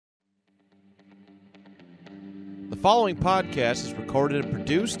The following podcast is recorded and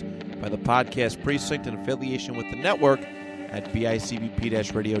produced by the Podcast Precinct in affiliation with the network at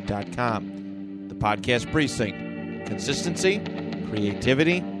bicbp-radio.com. The Podcast Precinct. Consistency,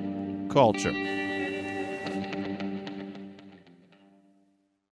 creativity, culture.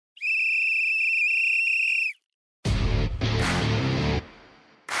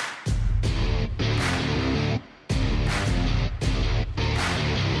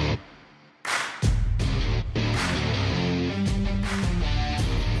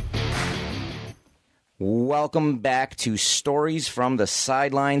 Welcome back to Stories from the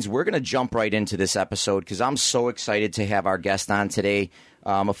Sidelines. We're going to jump right into this episode because I'm so excited to have our guest on today.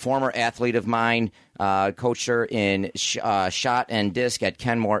 A former athlete of mine, coached her in shot and disc at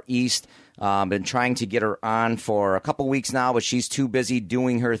Kenmore East. Been trying to get her on for a couple weeks now, but she's too busy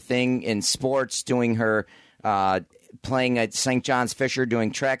doing her thing in sports, doing her playing at St. John's Fisher,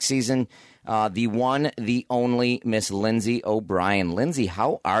 doing track season. The one, the only Miss Lindsay O'Brien. Lindsay,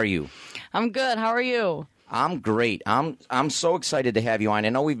 how are you? I'm good. How are you? I'm great. I'm so excited to have you on. I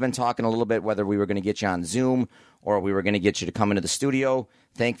know we've been talking a little bit whether we were going to get you on Zoom or we were going to get you to come into the studio.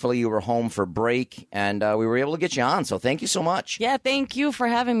 Thankfully, you were home for break, and we were able to get you on. So thank you so much. Yeah, thank you for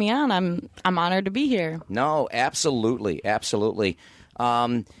having me on. I'm honored to be here. No, absolutely, absolutely.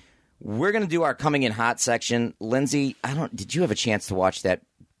 We're going to do our coming in hot section. Lindsay, did you have a chance to watch that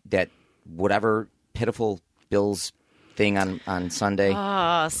whatever pitiful Bills thing on Sunday?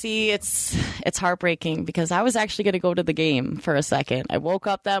 See, it's heartbreaking because I was actually going to go to the game for a second. I woke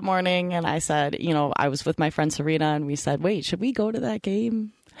up that morning and I said, I was with my friend Serena and we said, wait, should we go to that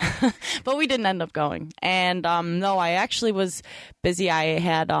game? But we didn't end up going. And no, I actually was busy. I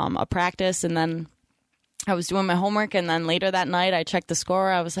had a practice and then I was doing my homework. And then later that night, I checked the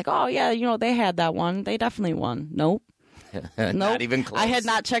score. I was like, oh, yeah, they had that one. They definitely won. Nope. Not even close. I had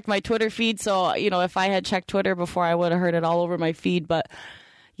not checked my Twitter feed, so if I had checked Twitter before, I would have heard it all over my feed. But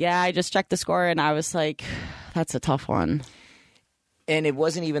yeah, I just checked the score, and I was like, "That's a tough one." And it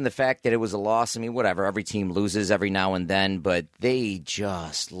wasn't even the fact that it was a loss. I mean, whatever. Every team loses every now and then, but they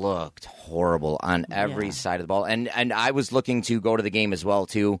just looked horrible on every side of the ball. And I was looking to go to the game as well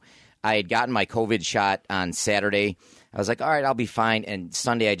too. I had gotten my COVID shot on Saturday. I was like, all right, I'll be fine. And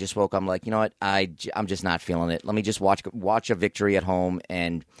Sunday I just woke up. I'm like, you know what? I'm just not feeling it. Let me just watch a victory at home.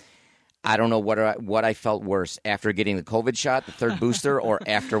 And I don't know what I felt worse, after getting the COVID shot, the third booster, or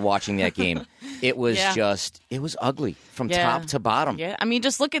after watching that game. It was it was ugly from top to bottom. Yeah, I mean,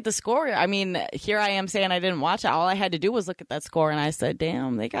 just look at the score. I mean, here I am saying I didn't watch it. All I had to do was look at that score, and I said,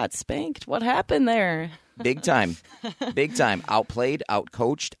 damn, they got spanked. What happened there? Big time. Big time. Outplayed,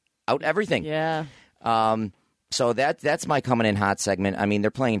 outcoached, out everything. Yeah. So that's my coming in hot segment. I mean,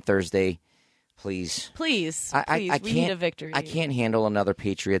 they're playing Thursday. Please. We need a victory. I can't handle another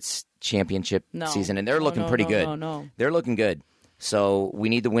Patriots championship season, and they're looking pretty good. No. They're looking good. So we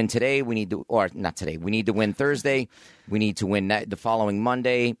need to win today. We need to win Thursday. We need to win the following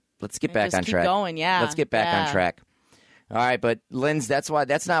Monday. Let's get back on track. Keep going, yeah. Let's get back on track. All right, but Linz, that's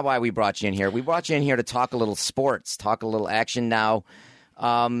not why we brought you in here. We brought you in here to talk a little sports, talk a little action now.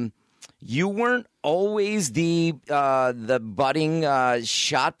 You weren't always the budding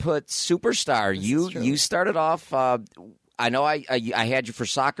shot put superstar. You started off. I know I had you for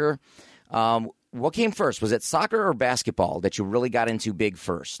soccer. What came first? Was it soccer or basketball that you really got into big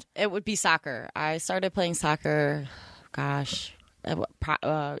first? It would be soccer. I started playing soccer. Gosh,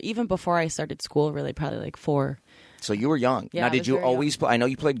 even before I started school, really, probably like 4. So you were young. Yeah, now, did you always play? I know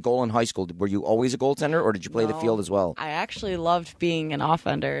you played goal in high school. Were you always a goaltender, or did you play the field as well? I actually loved being an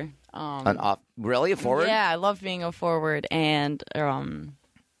offender. Really? A forward? Yeah, I loved being a forward, and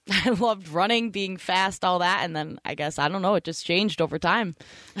I loved running, being fast, all that. And then I guess, I don't know, it just changed over time.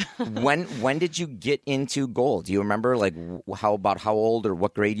 When did you get into goal? Do you remember, like, how old or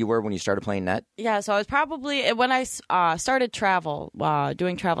what grade you were when you started playing net? Yeah, so I was probably, when I started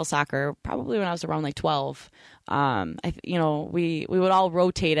doing travel soccer, probably when I was around like 12. We would all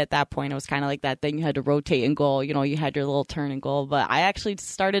rotate at that point. It was kind of like that thing you had to rotate in goal. You had your little turn in goal. But I actually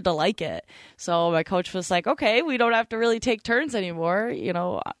started to like it. So my coach was like, okay, we don't have to really take turns anymore.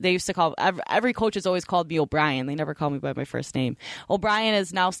 They used to call, every coach has always called me O'Brien. They never called me by my first name. O'Brien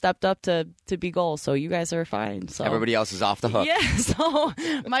has now stepped up to be goal. So you guys are fine. So everybody else is off the hook. Yeah. So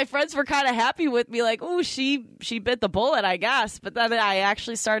my friends were kind of happy with me, like, oh, she bit the bullet, I guess. But then I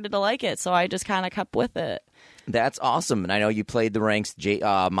actually started to like it. So I just kind of kept with it. That's awesome. And I know you played the ranks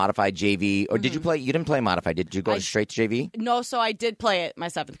modified JV. Or did you play? You didn't play modified. Did you go straight to JV? No, so I did play it my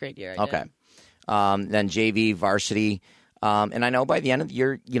 7th grade year. Okay. Then JV, varsity. And I know by the end of the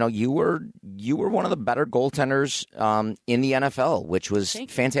year, you were one of the better goaltenders in the NFL, which was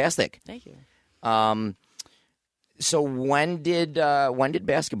fantastic. Thank you. So when did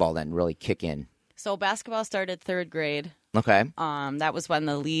basketball then really kick in? So basketball started 3rd grade. Okay. That was when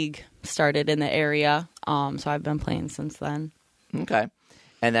the league started in the area. So I've been playing since then. Okay.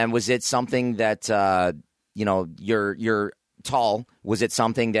 And then was it something that you're tall? Was it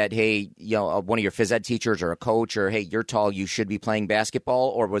something that, hey, one of your phys ed teachers or a coach, or hey, you're tall, you should be playing basketball?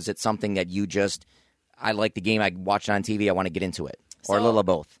 Or was it something that you just, I like the game, I watch it on TV, I want to get into it? Or a little of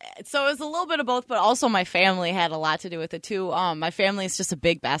both? So it was a little bit of both, but also my family had a lot to do with it too. My family is just a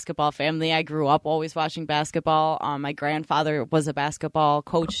big basketball family. I grew up always watching basketball. My grandfather was a basketball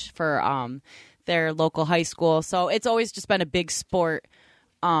coach for their local high school. So it's always just been a big sport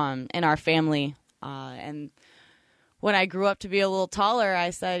in our family. And when I grew up to be a little taller, I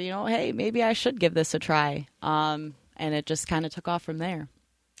said, hey, maybe I should give this a try. And it just kind of took off from there.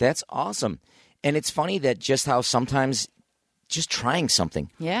 That's awesome. And it's funny that just how sometimes just trying something.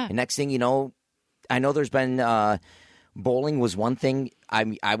 Yeah. And next thing you know, I know there's been bowling was one thing.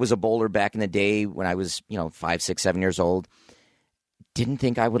 I was a bowler back in the day when I was, 5, 6, 7 years old. Didn't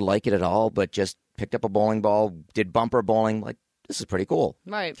think I would like it at all, but just picked up a bowling ball, did bumper bowling. Like, this is pretty cool.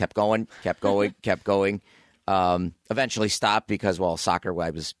 Right. Kept going. Kept going. Eventually stopped because, soccer,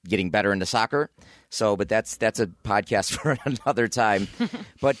 I was getting better into soccer. So, but that's a podcast for another time.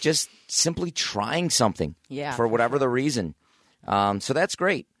 But just simply trying something for whatever the reason. So that's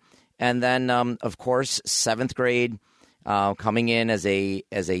great. And then, of course, 7th grade, coming in as a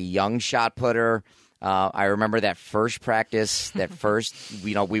young shot putter. I remember that first practice,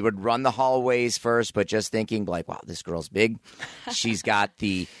 we would run the hallways first, but just thinking like, wow, this girl's big. She's got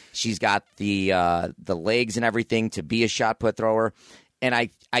the legs and everything to be a shot put thrower. And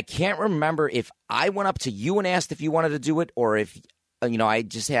I can't remember if I went up to you and asked if you wanted to do it, or if, I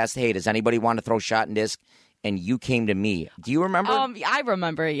just asked, hey, does anybody want to throw shot and disc? And you came to me. Do you remember? I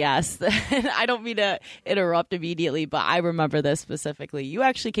remember, yes. I don't mean to interrupt immediately, but I remember this specifically. You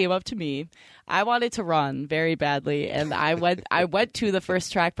actually came up to me. I wanted to run very badly, and I went to the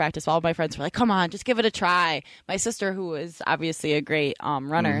first track practice. All my friends were like, come on, just give it a try. My sister, who is obviously a great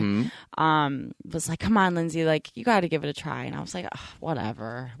runner, was like, come on, Lindsay, like, you got to give it a try. And I was like, oh,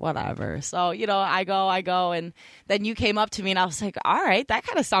 whatever. So, I go. And then you came up to me, and I was like, all right, that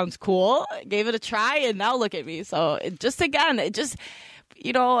kind of sounds cool. Gave it a try, and now look at me. So just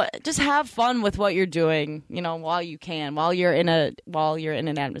have fun with what you're doing, while you can, while you're in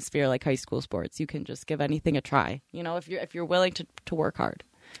an atmosphere like high school sports. You can just give anything a try, if you're willing to work hard.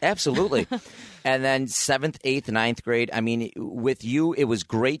 Absolutely. And then 7th, 8th, 9th grade, I mean, with you, it was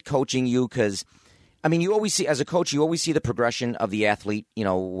great coaching you because, I mean, you always see, as a coach, you always see the progression of the athlete,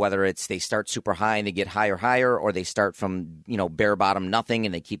 whether it's they start super high and they get higher, or they start from, bare bottom nothing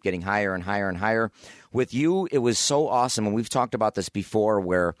and they keep getting higher and higher and higher. With you, it was so awesome, and we've talked about this before,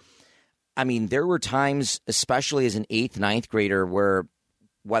 where, I mean, there were times, especially as an 8th, 9th grader, where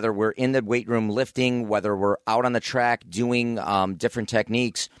whether we're in the weight room lifting, whether we're out on the track doing different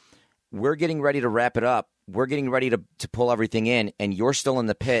techniques, we're getting ready to wrap it up. We're getting ready to pull everything in, and you're still in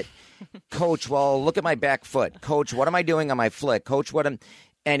the pit. Coach, well, look at my back foot. Coach, what am I doing on my flick? Coach, and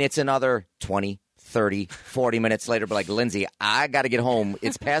it's another 20, 30, 40 minutes later, but like, Lindsay, I got to get home.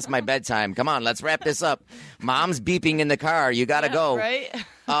 It's past my bedtime. Come on, let's wrap this up. Mom's beeping in the car. You got to go. Right?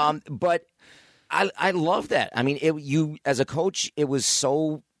 But I love that. I mean, you as a coach, it was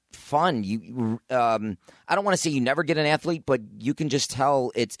so fun. I don't want to say you never get an athlete, but you can just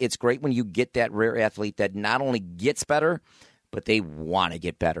tell it's great when you get that rare athlete that not only gets better, but they want to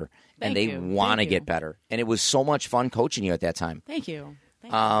get better. And they want to get better. And it was so much fun coaching you at that time. Thank you.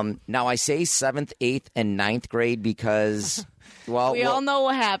 Now, I say 7th, 8th, and 9th grade because, well... we all know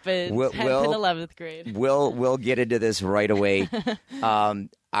what happened, 10th and 11th grade. We'll get into this right away.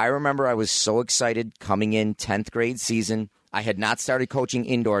 I remember I was so excited coming in 10th grade season. I had not started coaching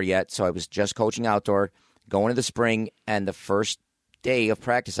indoor yet, so I was just coaching outdoor, going to the spring, and the first day of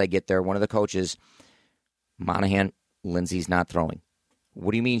practice I get there, one of the coaches, Monahan, Lindsay's not throwing.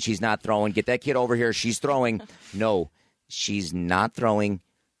 What do you mean she's not throwing? Get that kid over here. She's throwing. No, she's not throwing.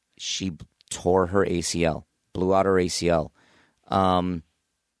 She tore her ACL, blew out her ACL.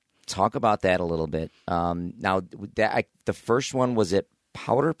 Talk about that a little bit. Now, the first one, was it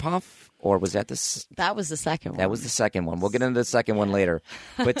Powder Puff, or was that That was the second one. That was the second one. We'll get into the second one later.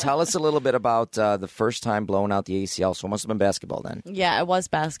 But tell us a little bit about the first time blowing out the ACL. So it must have been basketball then. Yeah, it was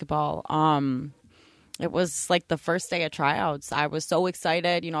basketball. It was like the first day of tryouts. I was so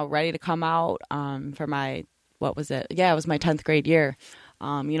excited, ready to come out for my, what was it? Yeah, it was my 10th grade year.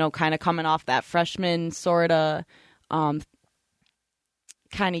 Kind of coming off that freshman sort of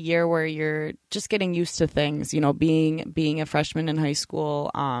kind of year where you're just getting used to things, being a freshman in high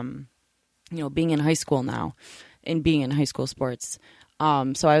school, being in high school now. in being in high school sports.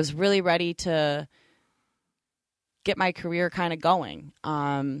 So I was really ready to get my career kind of going.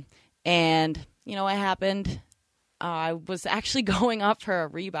 And, you know, what happened? I was actually going up for a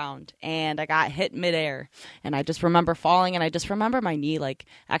rebound and I got hit midair, and I just remember falling, and I just remember my knee like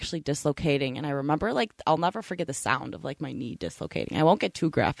actually dislocating. And I remember like, I'll never forget the sound of like my knee dislocating. I won't get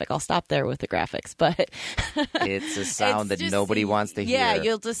too graphic. I'll stop there with the graphics, but it's a sound that nobody wants to hear.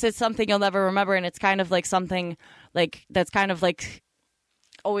 Yeah. It's something you'll never remember. And it's kind of like something like, that's kind of like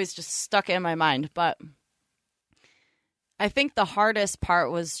always just stuck in my mind. But I think the hardest part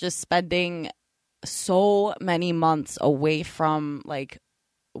was just spending so many months away from like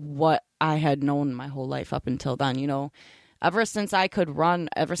what I had known my whole life up until then. You know, ever since I could run,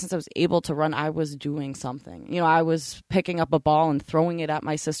 ever since I was able to run, I was doing something. You know, I was picking up a ball and throwing it at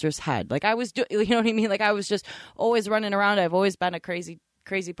my sister's head. Like I was you know what I mean? Like I was just always running around. I've always been a crazy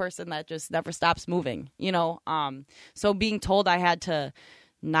person that just never stops moving, you know? So being told I had to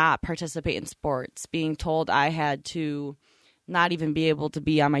not participate in sports, being told I had to not even be able to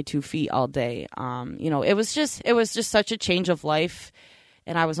be on my 2 feet all day. You know, it was just such a change of life.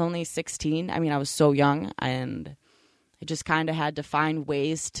 And I was only 16. I mean, I was so young, and I just kind of had to find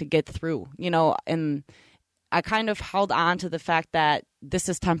ways to get through, you know, and I kind of held on to the fact that this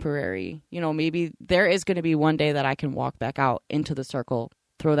is temporary. You know, maybe there is going to be one day that I can walk back out into the circle,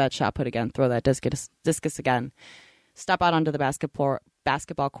 throw that shot put again, throw that discus again, step out onto the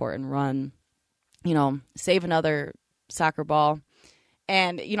basketball court and run, you know, save another soccer ball.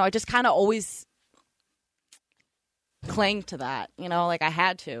 And, you know, I just kind of always cling to that, you know, like I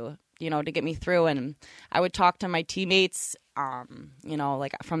had to, you know, to get me through. And I would talk to my teammates, you know,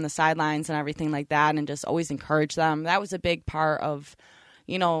 like from the sidelines and everything like that, and just always encourage them. That was a big part of,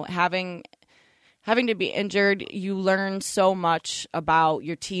 you know, having to be injured. You learn so much about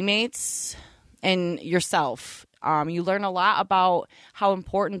your teammates and yourself. You learn a lot about how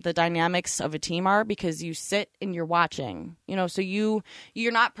important the dynamics of a team are, because you sit and you're watching, you know, so you're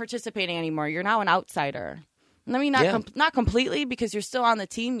not participating anymore. You're now an outsider. I mean, not completely, because you're still on the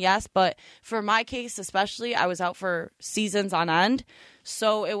team, yes, but for my case especially, I was out for seasons on end.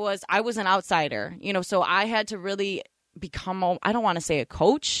 So I was an outsider, you know, so I had to really become, I don't want to say a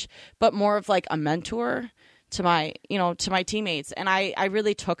coach, but more of like a mentor to my teammates. And I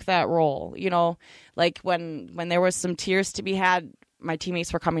really took that role, you know, like when there was some tears to be had, my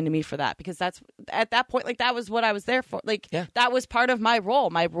teammates were coming to me for that, because that's at that point, like that was what I was there for. Like that was part of my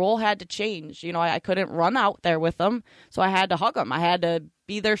role. My role had to change. You know, I couldn't run out there with them. So I had to hug them. I had to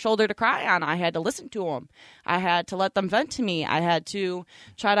be their shoulder to cry on. I had to listen to them. I had to let them vent to me. I had to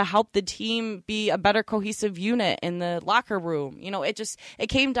try to help the team be a better cohesive unit in the locker room. You know, it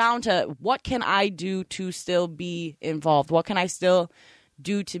came down to, what can I do to still be involved? What can I still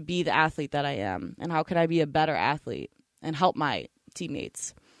do to be the athlete that I am? And how can I be a better athlete and help my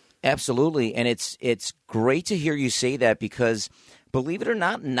teammates? Absolutely. And it's great to hear you say that, because believe it or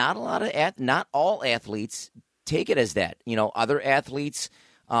not, not all athletes take it as that. You know, other athletes,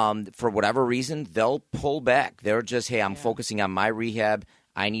 for whatever reason, they'll pull back. They're just, hey, I'm focusing on my rehab.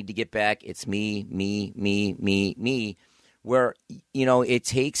 I need to get back. It's me. Where, you know, it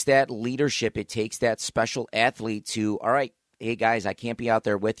takes that leadership. It takes that special athlete to, all right, hey, guys, I can't be out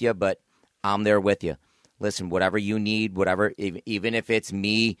there with you, but I'm there with you. Listen, whatever you need, whatever, even if it's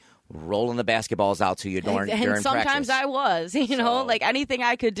me rolling the basketballs out to you during sometimes practice. I was, you know, like anything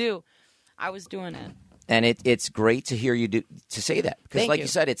I could do, I was doing it. And it's great to hear you to say that, because, like you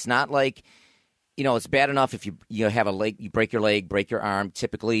said, it's not like, you know, it's bad enough if you have a leg, you break your leg, break your arm.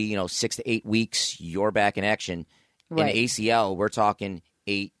 Typically, you know, 6 to 8 weeks, you're back in action. Right. In ACL, we're talking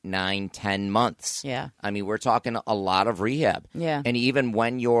 8, 9, 10 months. Yeah. I mean, we're talking a lot of rehab. Yeah. And even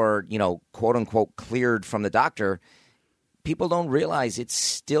when you're, you know, quote unquote cleared from the doctor, people don't realize it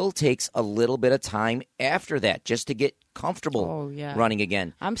still takes a little bit of time after that just to get comfortable running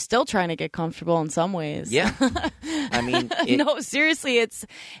again. I'm still trying to get comfortable in some ways. Yeah. I mean, no, seriously, it's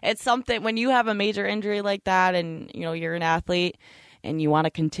something when you have a major injury like that, and, you know, you're an athlete and you want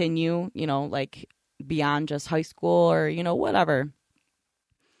to continue, you know, like beyond just high school or, you know, whatever.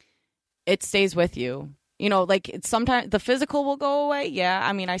 It stays with you, you know, like it's sometimes the physical will go away. Yeah.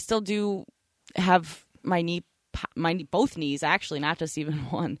 I mean, I still do have both knees, actually, not just even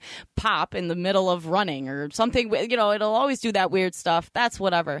one, pop in the middle of running or something, you know, it'll always do that weird stuff. That's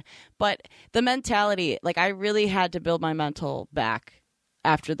whatever. But the mentality, like I really had to build my mental back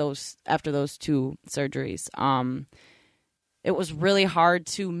after those 2 surgeries. It was really hard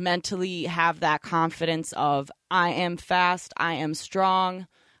to mentally have that confidence of, I am fast, I am strong,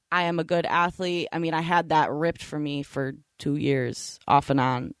 I am a good athlete. I mean, I had that ripped from me for 2 years, off and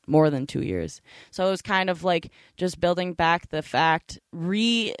on, more than 2 years. So it was kind of like just building back the fact,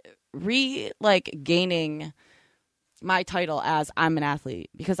 like gaining my title as I'm an athlete,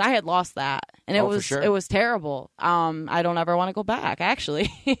 because I had lost that, and it was sure. it was terrible. I don't ever want to go back,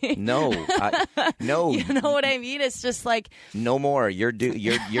 actually. No, no. You know what I mean? It's just like no more. You're done.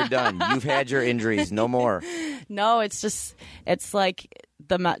 You've had your injuries. No more. no. It's like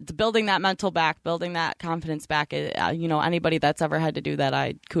the building that mental back, building that confidence back. You know, anybody that's ever had to do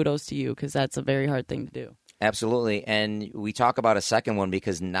that, kudos to you, because that's a very hard thing to do. Absolutely. And we talk about a second one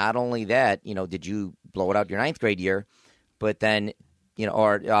because not only that, you know, did you blow it out your 9th grade year, but then, you know,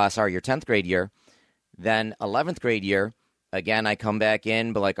 your 10th grade year, then 11th grade year, again, I come back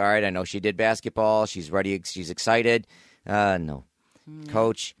in, but like, all right, I know she did basketball. She's ready. She's excited. No.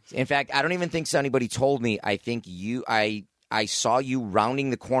 Coach. In fact, I don't even think anybody told me. I think I saw you rounding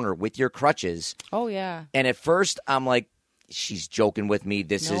the corner with your crutches. Oh, yeah. And at first I'm like, she's joking with me.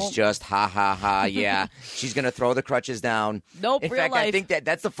 This is just ha, ha, ha. Yeah, she's going to throw the crutches down. Nope, in real fact, life. I think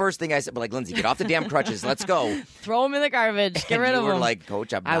that's the first thing I said. But like, Lindsay, get off the damn crutches. Let's go. Throw them in the garbage. Get rid of them. You were like,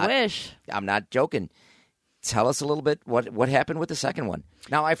 Coach, I wish. I'm not joking. Tell us a little bit what happened with the second one.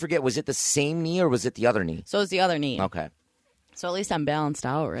 Now, I forget, was it the same knee or was it the other knee? So it's the other knee. Okay. So at least I'm balanced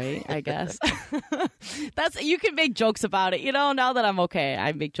out, right? I guess. You can make jokes about it. You know, now that I'm okay,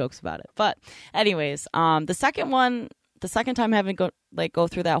 I make jokes about it. But anyways, the second time having to go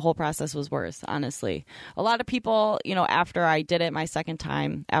through that whole process was worse, honestly. A lot of people, you know, after I did it my second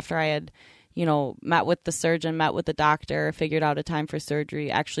time, after I had, you know, met with the surgeon, met with the doctor, figured out a time for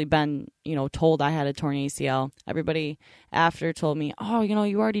surgery, actually been, you know, told I had a torn ACL. Everybody after told me, oh, you know,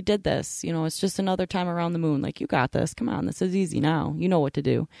 you already did this. You know, it's just another time around the moon. Like, you got this. Come on, this is easy now. You know what to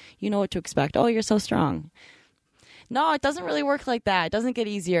do. You know what to expect. Oh, you're so strong. No, it doesn't really work like that. It doesn't get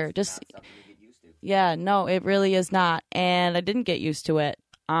easier. Just... Yeah, no, it really is not. And I didn't get used to it.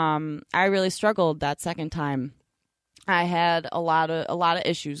 I really struggled that second time. I had a lot of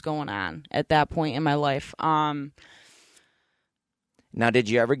issues going on at that point in my life. Now, did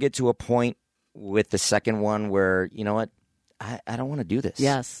you ever get to a point with the second one where, you know what, I don't want to do this?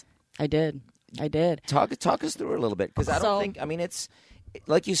 Yes, I did. Talk us through it a little bit, because I don't think, I mean, it's,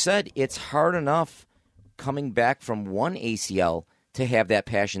 like you said, it's hard enough coming back from one ACL to have that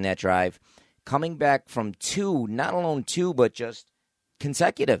passion, that drive. Coming back from two, not alone two, but just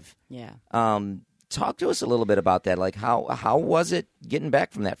consecutive. Yeah. Talk to us a little bit about that. Like, how was it getting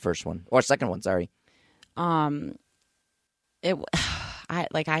back from that first one or second one? Sorry.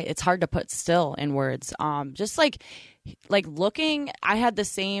 It's hard to put still in words. Just like looking, I had the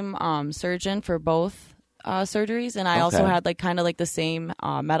same surgeon for both surgeries, and I also had like kind of like the same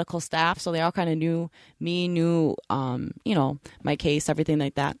medical staff, so they all kind of knew me, you know, my case, everything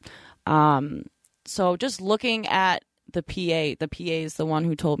like that. So just looking at the PA is the one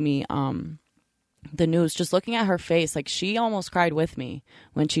who told me the news, just looking at her face, like she almost cried with me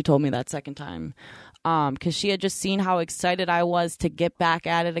when she told me that second time, because she had just seen how excited I was to get back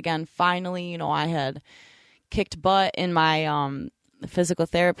at it again. Finally, you know, I had kicked butt in my physical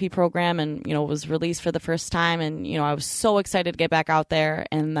therapy program and, you know, was released for the first time, and, you know, I was so excited to get back out there.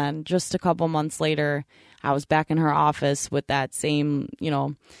 And then just a couple months later, I was back in her office with that same, you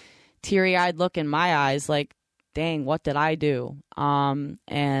know, teary-eyed look in my eyes, like, dang, what did I do?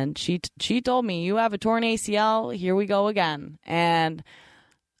 And she told me, you have a torn ACL. Here we go again. And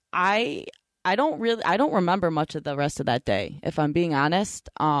I don't remember much of the rest of that day, if I'm being honest.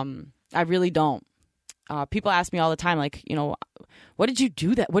 I really don't. People ask me all the time, like, you know, what did you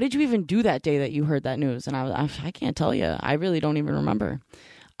do that? What did you even do that day that you heard that news? And I can't tell you. I really don't even remember.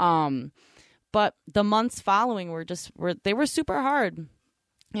 But the months following were super hard.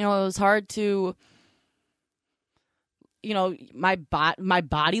 You know, it was hard to, you know, my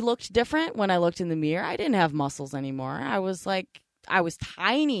body looked different when I looked in the mirror. I didn't have muscles anymore. I was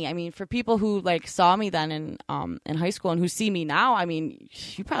tiny. I mean, for people who like saw me then in high school and who see me now, I mean,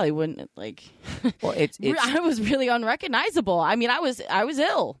 you probably wouldn't like. Well, I was really unrecognizable. I mean, I was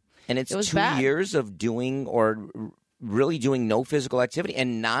ill. And it was 2 bad. years of doing or really doing no physical activity,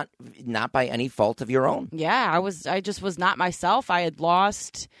 and not by any fault of your own. Yeah, I just was not myself. I had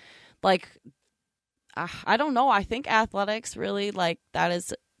lost, like, I don't know. I think athletics really, like, that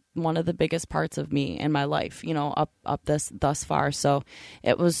is one of the biggest parts of me in my life, you know, up thus far. So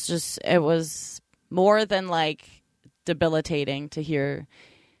it was more than like debilitating to hear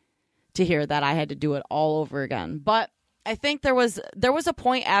that I had to do it all over again. But I think there was a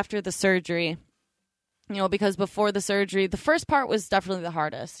point after the surgery You know, because before the surgery, the first part was definitely the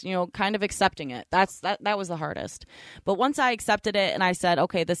hardest, you know, kind of accepting it. That was the hardest. But once I accepted it and I said,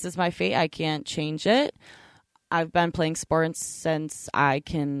 okay, this is my fate, I can't change it. I've been playing sports since I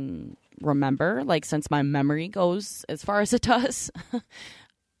can remember, like since my memory goes as far as it does.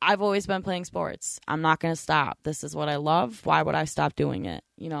 I've always been playing sports. I'm not going to stop. This is what I love. Why would I stop doing it?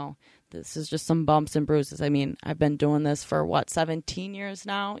 You know, this is just some bumps and bruises. I mean, I've been doing this for 17 years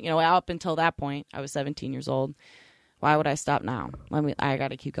now. You know, up until that point, I was 17 years old. Why would I stop now? I got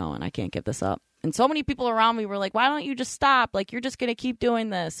to keep going. I can't give this up. And so many people around me were like, why don't you just stop? Like, you're just going to keep doing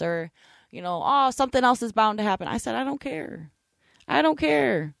this. Or, you know, oh, something else is bound to happen. I said, I don't care. I don't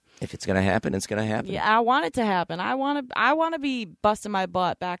care. If it's going to happen, it's going to happen. Yeah, I want it to happen. I want to be busting my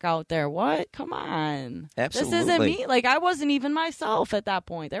butt back out there. What? Come on. Absolutely. This isn't me. Like, I wasn't even myself at that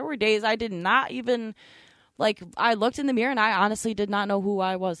point. There were days I did not even, like, I looked in the mirror and I honestly did not know who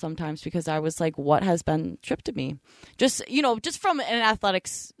I was sometimes because I was like, what has been stripped of me? Just, you know, just from an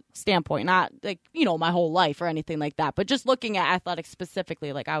athletics standpoint, not like, you know, my whole life or anything like that, but just looking at athletics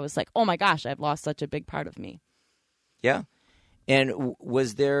specifically, like, I was like, oh my gosh, I've lost such a big part of me. Yeah. And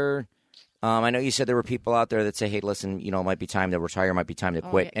was there, I know you said there were people out there that say, hey, listen, you know, it might be time to retire, it might be time to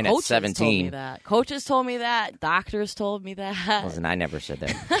quit. Yeah. And Coaches at 17. told me that. Coaches told me that. Doctors told me that. Listen, I never said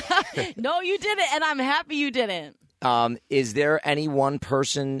that. No, you didn't, and I'm happy you didn't. Is there any one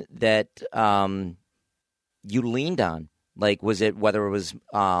person that you leaned on? Like, was it, whether it was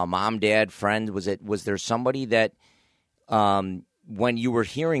mom, dad, friend, was there somebody that when you were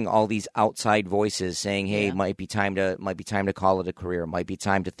hearing all these outside voices saying, hey, it might be time to call it a career, might be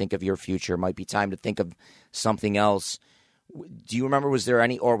time to think of your future, might be time to think of something else. Do you remember, was there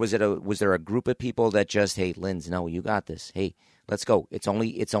any, or was there a group of people that just, hey, Linz, no, you got this. Hey, let's go. It's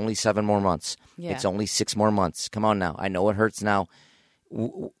only 7 more months. Yeah. It's only 6 more months. Come on now. I know it hurts now.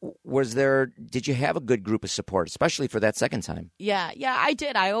 Did you have a good group of support, especially for that second time? Yeah, I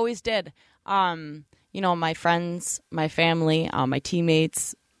did. I always did. You know, my friends, my family, my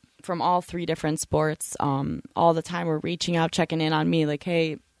teammates from all 3 different sports, all the time were reaching out, checking in on me, like,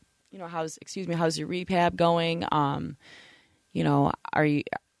 hey, you know, how's your rehab going? You know, are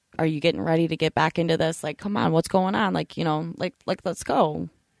you getting ready to get back into this? Like, come on, what's going on? Like, you know, like let's go.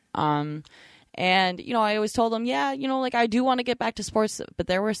 And, you know, I always told them, yeah, you know, like, I do want to get back to sports, but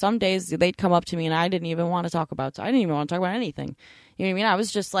there were some days they'd come up to me and I didn't even want to talk about, so I didn't even want to talk about anything. You know what I mean? I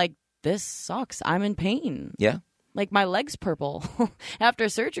was just like, this sucks. I'm in pain. Yeah. Like, my leg's purple. After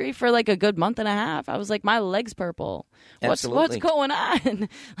surgery for like a good month and a half, I was like, my leg's purple. What's going on?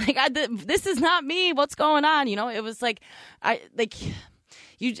 Like, this is not me. What's going on? You know, it was like,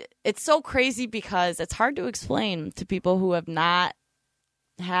 it's so crazy because it's hard to explain to people who have not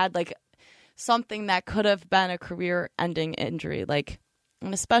had like something that could have been a career-ending injury, like,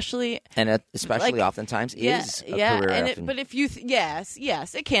 and especially like, oftentimes is a career. And but if you yes,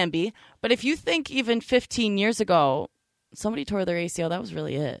 it can be. But if you think even 15 years ago, somebody tore their ACL, that was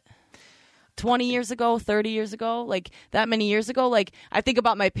really it. 20 years ago, 30 years ago, like that many years ago, like I think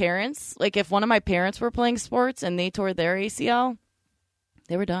about my parents. Like if one of my parents were playing sports and they tore their ACL,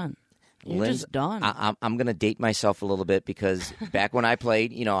 they were done. You're just done. I'm going to date myself a little bit because back when I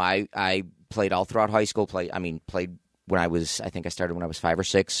played, you know, I played all throughout high school. Played when I think I started when I was 5 or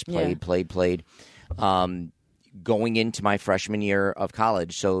 6. Played. Going into my freshman year of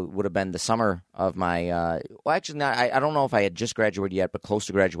college, so it would have been the summer of my. Well, actually, not. I don't know if I had just graduated yet, but close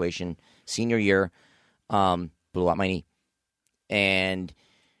to graduation, senior year, blew out my knee, and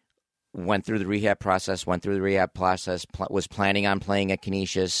went through the rehab process. Was planning on playing at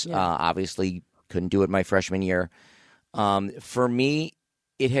Canisius. Yeah. Obviously, couldn't do it my freshman year. For me,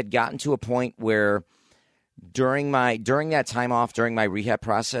 it had gotten to a point where during that time off, during my rehab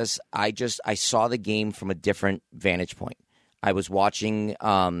process, I saw the game from a different vantage point. I was watching,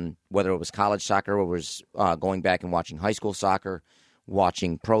 whether it was college soccer or was going back and watching high school soccer,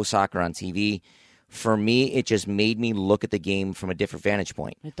 watching pro soccer on TV. For me, it just made me look at the game from a different vantage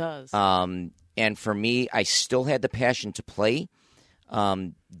point. It does. And for me, I still had the passion to play.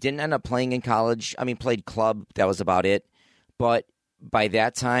 Didn't end up playing in college. I mean, played club. That was about it. But by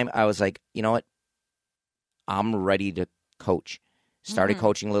that time, I was like, you know what? I'm ready to coach. Started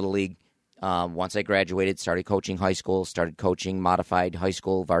coaching Little League. Once I graduated, started coaching high school, started coaching modified high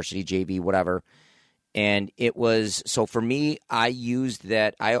school, varsity JV, whatever. And it was, so for me, I used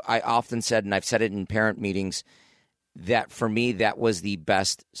that. I often said, and I've said it in parent meetings, that for me, that was the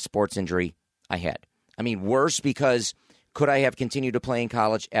best sports injury I had. I mean, worse because could I have continued to play in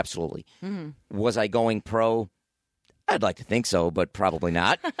college? Absolutely. Mm-hmm. Was I going pro? I'd like to think so, but probably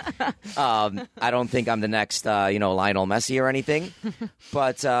not. I don't think I'm the next, Lionel Messi or anything.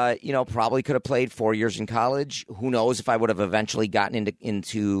 But, probably could have played 4 years in college. Who knows if I would have eventually gotten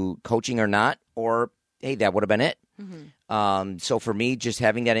into coaching or not, or, hey, that would have been it. Mm-hmm. So for me, just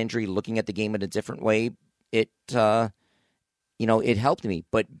having that injury, looking at the game in a different way, it helped me.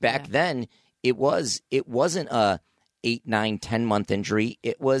 But back then, it wasn't a 8, 9, 10-month injury.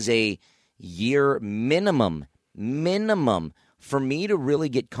 It was a year minimum for me to really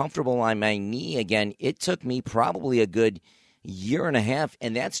get comfortable on my knee again. It took me probably a good year and a half,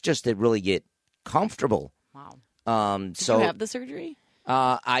 and that's just to really get comfortable. Wow. Did you have the surgery?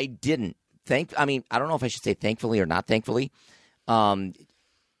 I didn't. I don't know if I should say thankfully or not thankfully.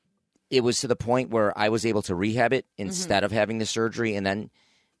 It was to the point where I was able to rehab it instead of having the surgery, and then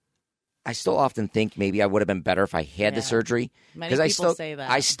I still often think maybe I would have been better if I had the surgery. Many people say that.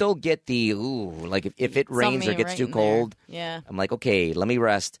 I still get the, if it rains or gets too cold, I'm like, okay, let me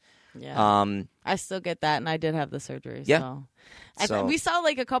rest. Yeah. I still get that, and I did have the surgery. Yeah. So. We saw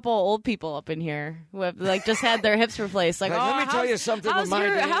like a couple old people up in here who have like just had their hips replaced. Like, let me tell you something.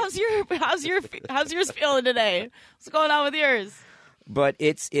 How's yours feeling today? What's going on with yours? But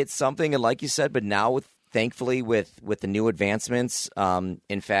it's something, and like you said, but now thankfully with the new advancements,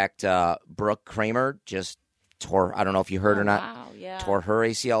 in fact, Brooke Kramer just tore. I don't know if you heard or not. Wow, yeah. Tore her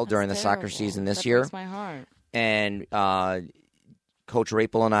ACL during the soccer season this year. Breaks my heart. And Coach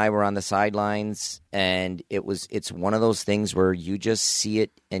Rapel and I were on the sidelines, and it's one of those things where you just see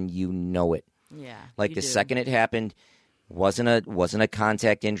it and you know it. Yeah. Like the second it happened, wasn't a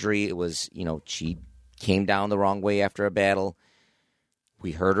contact injury. It was, she came down the wrong way after a battle.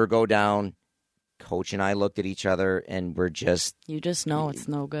 We heard her go down. Coach and I looked at each other, and we're just... You just know it's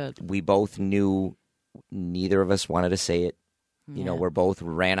no good. We both knew neither of us wanted to say it. Yeah. We're both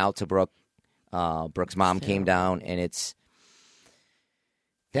ran out to Brooke. Brooke's mom came down, and it's...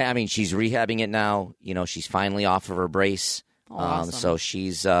 she's rehabbing it now. She's finally off of her brace. Awesome. So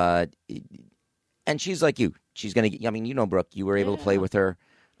she's... and she's like you. She's going to... Brooke. You were able to play with her.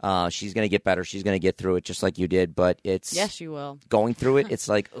 She's going to get better. She's going to get through it just like you did. But it's... Yes, you will. Going through it, it's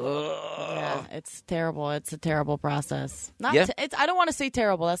like... Yeah, it's terrible. It's a terrible process. I don't want to say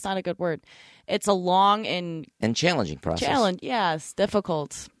terrible. That's not a good word. It's a long and challenging process.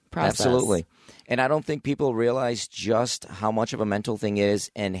 Difficult process. Absolutely. And I don't think people realize just how much of a mental thing it is,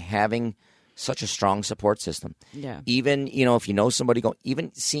 and having such a strong support system. Yeah. Even, if you know somebody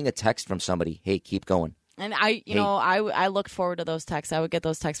even seeing a text from somebody, hey, keep going. And I looked forward to those texts. I would get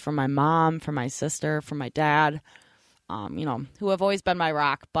those texts from my mom, from my sister, from my dad, who have always been my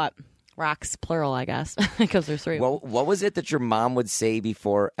rock, but rocks plural, I guess, because there's three. Well, what was it that your mom would say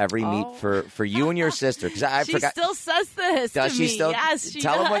before every meet for you and your sister? Because I she forgot. Still says this. Does to she me. still? Yes, she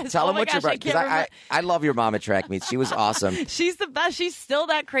tell does. Tell them what your because I love your mom at track meets. She was awesome. She's the best. She's still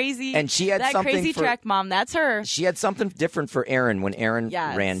that crazy. And she had that something crazy track mom. That's her. She had something different for Aaron when Aaron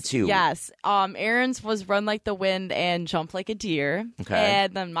ran too. Yes. Aaron's was run like the wind and jump like a deer. Okay.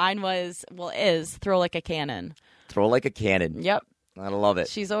 And then mine is throw like a cannon. Throw like a cannon. Yep. I love it.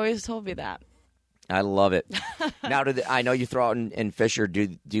 She's always told me that. I love it. Now, I know you throw out in Fisher. Do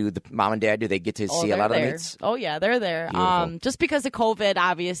the mom and dad, do they get to see a lot of the meets? Oh, yeah, they're there. Beautiful. Just because of COVID,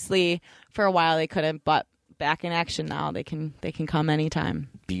 obviously, for a while they couldn't, but back in action now. They can come anytime.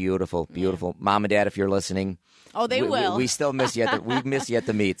 Beautiful. Yeah. Mom and Dad, if you're listening. Oh, they will. We still miss you. We miss you at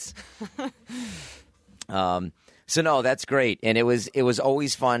the meets. So no, that's great, and it was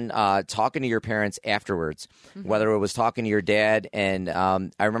always fun talking to your parents afterwards, whether it was talking to your dad, and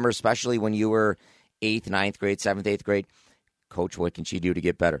I remember especially when you were 8th, 9th grade, 7th, 8th grade, Coach, what can she do to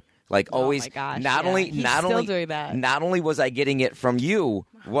get better? Like always, oh my gosh, not only doing that. Not only was I getting it from you,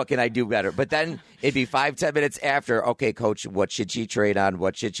 what can I do better? But then it'd be 5-10 minutes after. Okay, Coach, what should she trade on?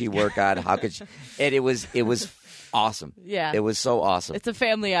 What should she work on? How could she? And it was awesome. Yeah, it was so awesome. It's a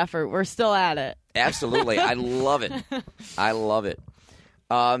family effort. We're still at it. Absolutely, I love it. I love it.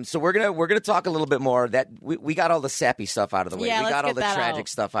 So we're gonna talk a little bit more. That we got all the sappy stuff out of the way. Yeah, we got all the tragic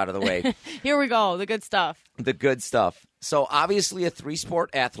stuff out of the way. Here we go. The good stuff. The good stuff. So obviously a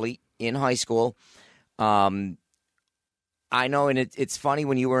 3-sport athlete in high school. I know, and it's funny,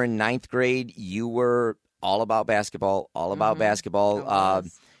 when you were in 9th grade, you were all about basketball.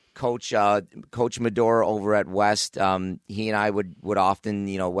 Coach Medora over at West, he and I would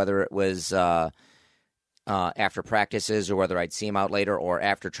often, whether it was after practices or whether I'd see him out later or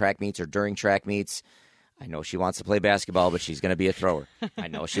after track meets or during track meets, I know she wants to play basketball, but she's going to be a thrower. I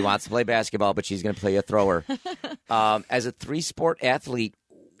know she wants to play basketball, but she's going to play a thrower. As a 3-sport athlete,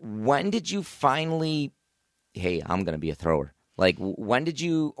 when did you finally, hey, I'm going to be a thrower? Like, when did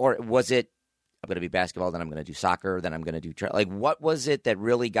you, or was it I'm going to be basketball, then I'm going to do soccer, then I'm going to do like what was it that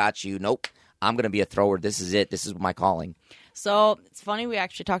really got you? Nope, I'm going to be a thrower. This is it. This is my calling. So it's funny we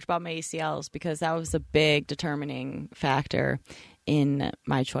actually talked about my ACLs because that was a big determining factor in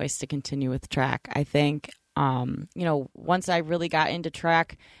my choice to continue with track. I think, once I really got into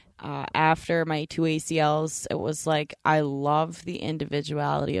track after my 2 ACLs, it was like I love the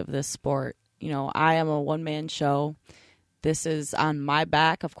individuality of this sport. I am a one-man show. This is on my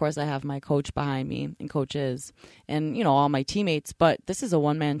back. Of course, I have my coach behind me and coaches and, all my teammates, but this is a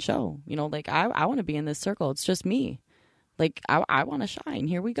one-man show. I want to be in this circle. It's just me. I want to shine.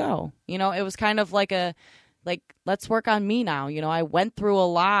 Here we go. It was kind of like let's work on me now. I went through a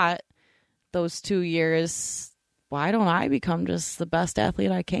lot those 2 years. Why don't I become just the best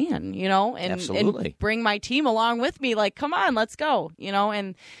athlete I can, Absolutely. And bring my team along with me? Come on, let's go,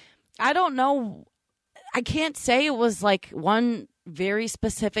 and I don't know. I can't say it was one very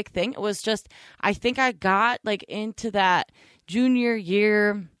specific thing. It was just, I think I got into that junior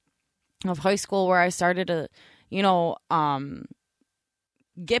year of high school where I started to,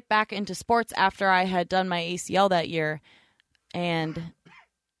 get back into sports after I had done my ACL that year. And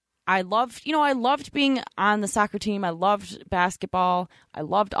I loved being on the soccer team. I loved basketball. I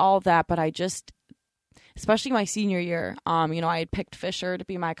loved all of that, but I just, especially my senior year, I had picked Fisher to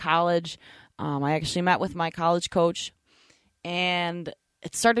be my college. I actually met with my college coach, and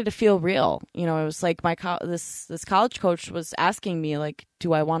it started to feel real. It was like this college coach was asking me,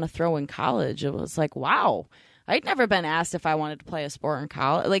 do I want to throw in college? It was like, wow. I'd never been asked if I wanted to play a sport in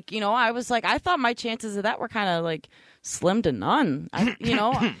college. I was I thought my chances of that were kind of slim to none. I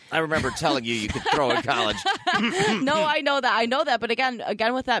remember telling you could throw in college. No, I know that. But again,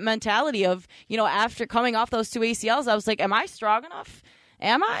 with that mentality of, after coming off those 2 ACLs, I was like, am I strong enough?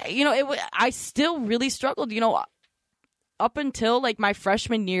 Am I? I still really struggled, up until my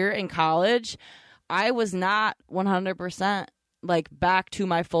freshman year in college. I was not 100% back to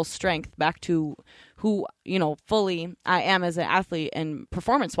my full strength, back to who, fully I am as an athlete and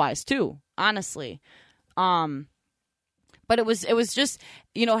performance wise too, honestly. But it was just,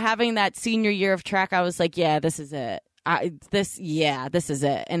 having that senior year of track, I was like, yeah, this is it. This is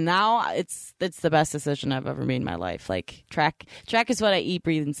it. And now it's the best decision I've ever made in my life. Track is what I eat,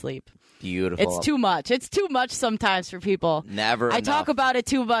 breathe, and sleep. Beautiful. It's too much. It's too much sometimes for people. Never enough. I talk about it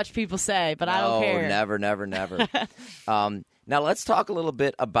too much, people say, but I don't care. Never. Now let's talk a little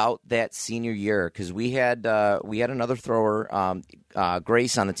bit about that senior year, because we had another thrower,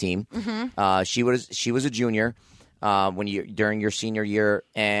 Grace, on the team. Mm-hmm. She was a junior during your senior year,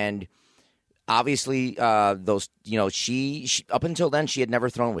 and obviously she up until then she had never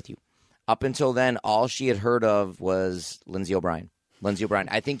thrown with you. Up until then, all she had heard of was Lindsay O'Brien.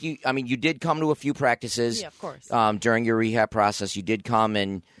 I think you did come to a few practices. Yeah, of course. During your rehab process, you did come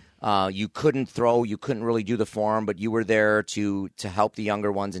and you couldn't throw, you couldn't really do the form, but you were there to help the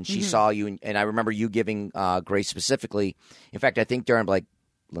younger ones, and she saw you. And I remember you giving Grace specifically. In fact, I think Darren,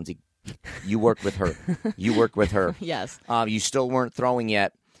 Lindsay, you worked with her. Yes. You still weren't throwing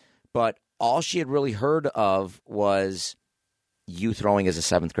yet, but all she had really heard of was you throwing as a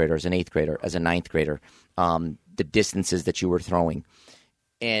 7th grader, as an 8th grader, as a 9th grader, the distances that you were throwing.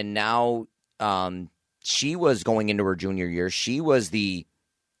 And now she was going into her junior year. She was the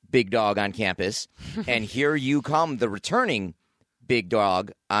big dog on campus. And here you come, the returning big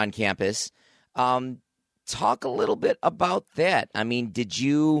dog on campus. Talk a little bit about that. I mean, did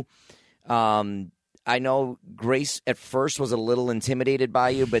you I know Grace at first was a little intimidated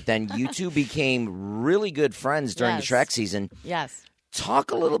by you, but then you two became really good friends during the track season. Yes.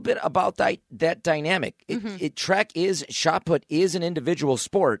 Talk a little bit about that dynamic. Shot put is an individual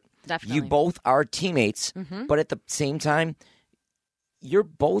sport. Definitely. You both are teammates, but at the same time, you're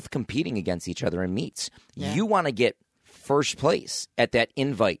both competing against each other in meets. Yeah. You want to get first place at that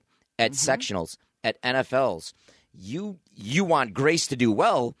invite, at sectionals, at NFLs. You want Grace to do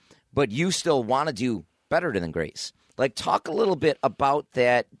well, but you still want to do better than Grace. Talk a little bit about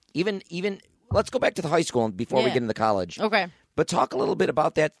that. Even let's go back to the high school before we get into college. Okay. But talk a little bit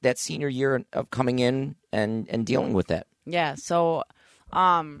about that senior year of coming in and dealing with that. Yeah. So,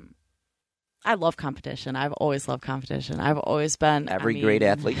 I love competition. I've always loved competition. I've always been. Every great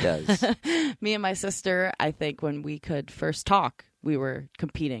athlete does. Me and my sister, I think when we could first talk, we were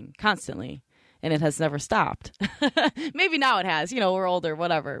competing constantly. And it has never stopped. Maybe now it has. We're older,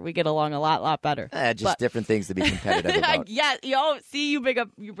 whatever. We get along a lot better. Just different things to be competitive about. Yeah, see, you bring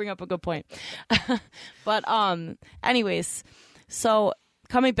up a good point. But anyways, so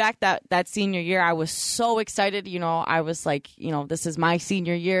coming back that senior year, I was so excited. I was like, this is my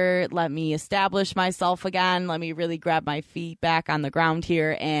senior year. Let me establish myself again. Let me really grab my feet back on the ground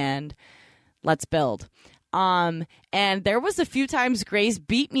here. And let's build. And there was a few times Grace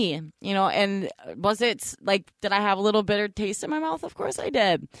beat me, and was it like, did I have a little bitter taste in my mouth? Of course I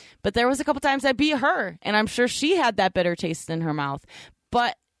did. But there was a couple times I beat her, and I'm sure she had that bitter taste in her mouth.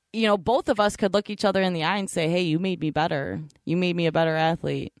 But, both of us could look each other in the eye and say, hey, you made me better. You made me a better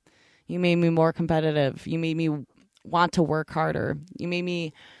athlete. You made me more competitive. You made me want to work harder. You made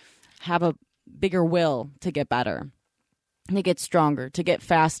me have a bigger will to get better, to get stronger, to get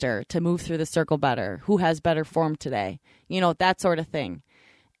faster, to move through the circle better. Who has better form today? That sort of thing.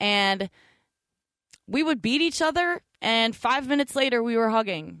 And we would beat each other, and 5 minutes later we were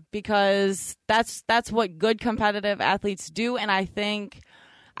hugging, because that's what good competitive athletes do. And I think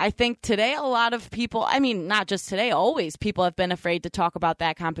today a lot of people, not just today, always people have been afraid to talk about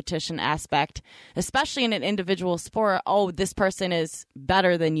that competition aspect, especially in an individual sport. Oh, this person is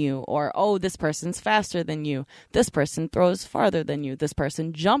better than you, or oh, this person's faster than you. This person throws farther than you. This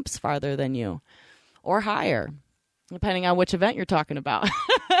person jumps farther than you, or higher, depending on which event you're talking about.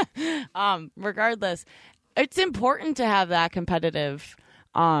 Regardless, it's important to have that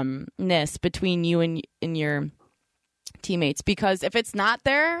competitiveness between you and your teammates, because if it's not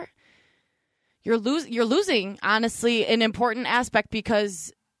there, you're losing, honestly, an important aspect,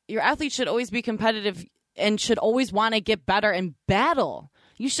 because your athlete should always be competitive and should always want to get better and battle.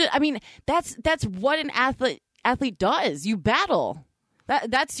 You should, that's what an athlete does. You battle.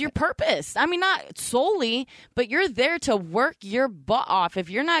 That's your purpose. Not solely, but you're there to work your butt off. If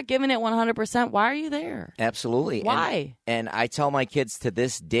you're not giving it 100%, why are you there? Absolutely. Why? And I tell my kids to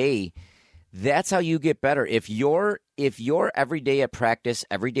this day, that's how you get better. If you're every day at practice,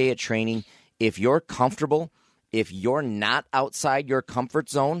 every day at training, if you're comfortable, if you're not outside your comfort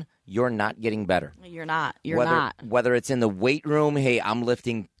zone, you're not getting better. You're not. Whether it's in the weight room, hey, I'm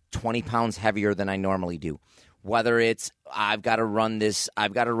lifting 20 pounds heavier than I normally do. Whether it's I've got to run this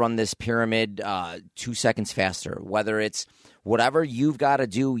pyramid 2 seconds faster. Whether it's whatever you've got to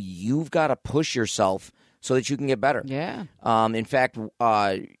do, you've got to push yourself so that you can get better. Yeah. In fact,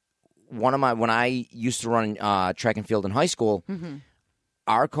 when I used to run track and field in high school,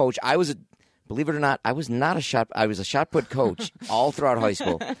 our coach, believe it or not, I was a shot put coach all throughout high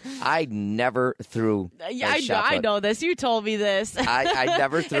school. I never threw. I know this. You told me this. I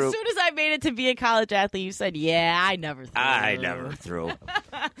never threw. As soon as I made it to be a college athlete, you said, "Yeah, I never threw."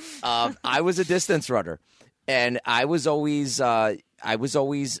 I was a distance runner, and I was always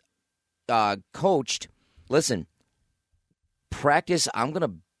coached. Listen, practice. I'm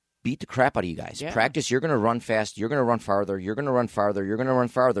gonna beat the crap out of you guys. Yeah. Practice, you're going to run fast. You're going to run farther. You're going to run farther. You're going to run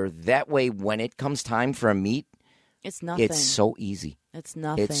farther. That way, when it comes time for a meet, it's nothing. It's so easy. It's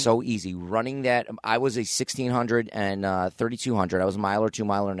nothing. It's so easy. Running that, I was a 1,600 and 3,200. I was a mile or 2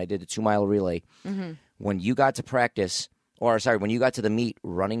 miler, and I did a 2 mile relay. Mm-hmm. When you got to when you got to the meet,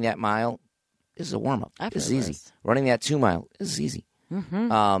 running that mile is a warm up. This is easy. Running that 2 mile is easy.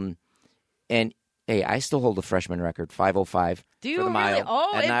 Mm-hmm. And hey, I still hold the freshman record, 5:05 Do you for the mile really?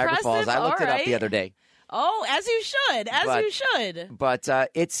 Oh, at Niagara Falls. I looked it up the other day. Oh, as you should. You should. But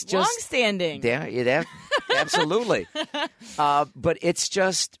it's just long-standing. Yeah, absolutely. But it's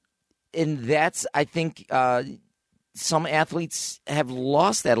just, and that's, I think, some athletes have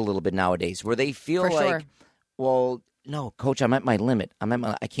lost that a little bit nowadays, where they feel well, no, coach, I'm at my limit.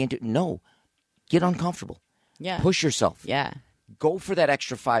 I can't do. No, get uncomfortable. Yeah, push yourself. Yeah, go for that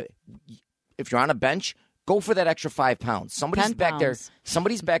extra 5. If you're on a bench, go for that extra 5 pounds. Somebody's back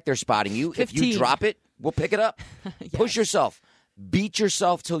there spotting you. 15. If you drop it, we'll pick it up. Yes. Push yourself. Beat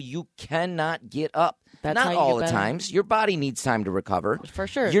yourself till you cannot get up. That's Not all the times. Your body needs time to recover. For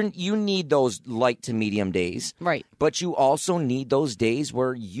sure. You need those light to medium days. Right. But you also need those days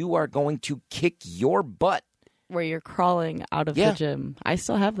where you are going to kick your butt. Where you're crawling out of the gym. I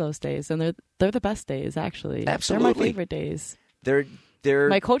still have those days, and they're the best days, actually. Absolutely. They're my favorite days. They're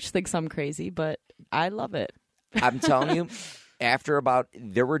my coach thinks I'm crazy, but I love it. I'm telling you,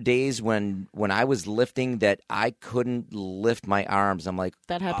 there were days when I was lifting that I couldn't lift my arms. I'm like,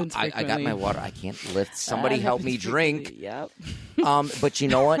 that happens frequently. I got my water. I can't lift. Somebody help me drink. Yep. But you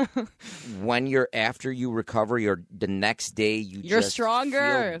know what? When after you recover, the next day you're just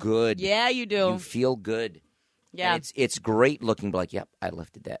stronger. Feel good. Yeah, you do. You feel good. Yeah. And it's great looking like, yep, I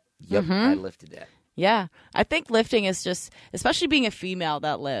lifted that. Yep, I lifted that. Yeah. I think lifting is just, especially being a female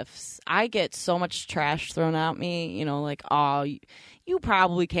that lifts, I get so much trash thrown at me, like, oh, you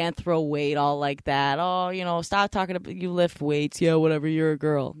probably can't throw weight all like that. Oh, stop talking about you lift weights. Yeah, whatever, you're a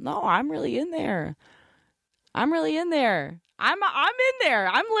girl. No, I'm really in there. I'm really in there. I'm in there.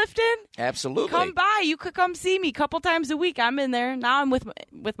 I'm lifting. Absolutely. Come by. You could come see me a couple times a week. I'm in there. Now I'm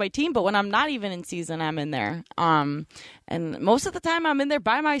with my team, but when I'm not even in season, I'm in there. And most of the time I'm in there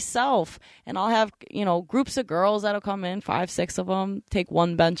by myself, and I'll have, groups of girls that'll come in, 5, 6 of them, take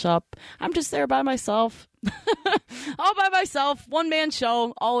one bench up. I'm just there by myself. All by myself, one-man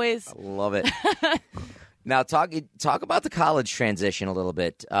show, always. I love it. Now talk about the college transition a little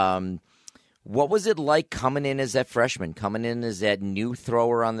bit. What was it like coming in as that freshman, coming in as that new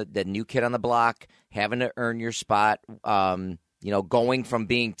thrower that new kid on the block, having to earn your spot, going from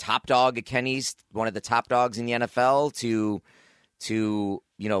being top dog at Kenny's, one of the top dogs in the NFL, to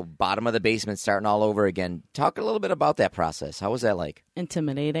bottom of the basement, starting all over again. Talk a little bit about that process. How was that like?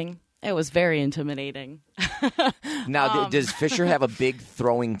 Intimidating. It was very intimidating. Now, does Fisher have a big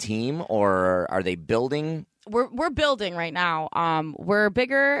throwing team, or are they building? We're building right now. We're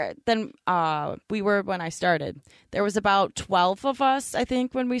bigger than we were when I started. There was about 12 of us, I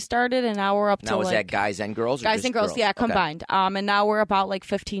think, when we started, and now we're up to Now, is that guys and girls? Or guys just and girls, yeah, combined. Okay. And now we're about like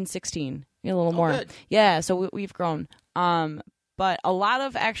 15, 16, a little more. Good. Yeah, so we've grown. But a lot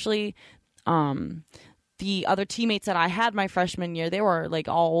of actually the other teammates that I had my freshman year, they were like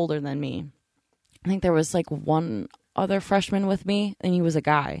all older than me. I think there was like one other freshman with me, and he was a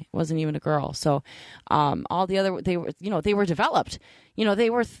guy. It wasn't even a girl. So all the other they were developed.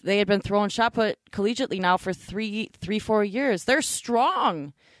 They had been throwing shot put collegiately now for 4 years. They're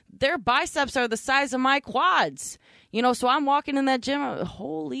strong. Their biceps are the size of my quads. So I'm walking in that gym.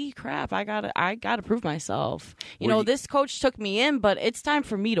 Holy crap! I gotta prove myself. This coach took me in, but it's time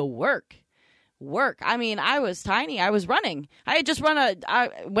for me to work. I mean, I was tiny. I was running. I had just run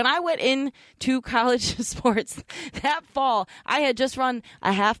when I went into college sports that fall, I had just run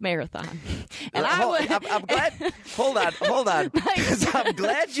a half marathon. And I'm glad. Hold on. Because I'm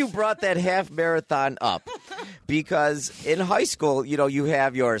glad you brought that half marathon up. Because in high school, you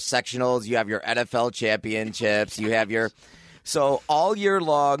have your sectionals, you have your NFL championships, so all year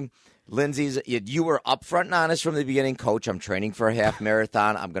long, Lindsay's, you were upfront and honest from the beginning. Coach, I'm training for a half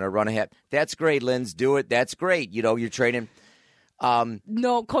marathon. I'm going to run a half. That's great, Linz. Do it. That's great. You're training.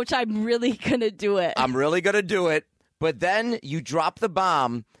 No, Coach, I'm really going to do it. I'm really going to do it. But then you drop the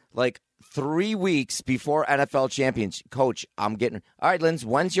bomb like 3 weeks before NFL champions. Coach, I'm getting. All right, Linz,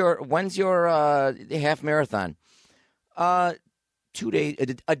 when's your half marathon? 2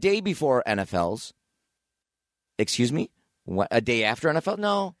 days, a day before NFL's. Excuse me? A day after NFL?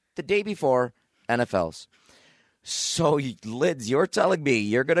 No. The day before NFL's. So, Lids, you're telling me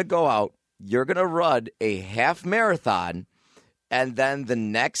you're going to go out, you're going to run a half marathon, and then the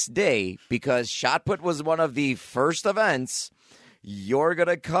next day, because shot put was one of the first events, you're going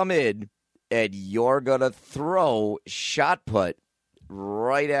to come in and you're going to throw shot put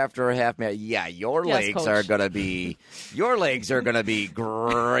right after a half marathon. Yeah, your legs are going to be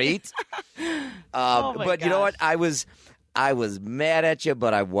great. Oh but gosh. You know what? I was mad at you,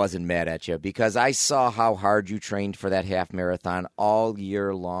 but I wasn't mad at you because I saw how hard you trained for that half marathon all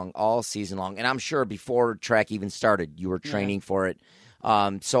year long, all season long. And I'm sure before track even started, you were training for it.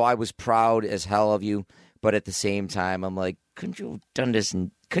 So I was proud as hell of you. But at the same time, I'm like, couldn't you have done this?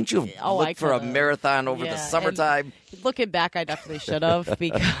 And couldn't you have looked for a marathon over the summertime? And looking back, I definitely should have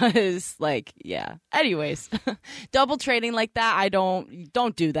because, Anyways, double training like that, I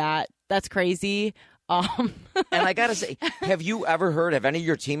don't do that. That's crazy. And I gotta say, have any of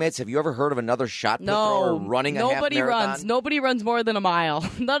your teammates, have you ever heard of another shot put thrower running a half marathon? Nobody runs more than a mile.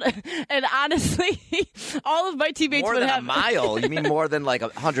 And honestly, all of my teammates would have... More than a mile? You mean more than like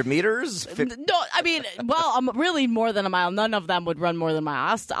 100 meters? No, I mean, I'm really more than a mile. None of them would run more than a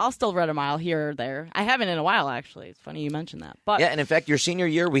mile. I'll still run a mile here or there. I haven't in a while, actually. It's funny you mentioned that. But yeah, and in fact, your senior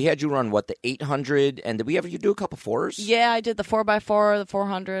year, we had you run, the 800, and did you do a couple 4s? Yeah, I did the 4x4, the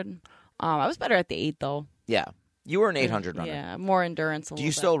 400. I was better at the 8, though. Yeah. You were an 800 runner. Yeah, more endurance. Do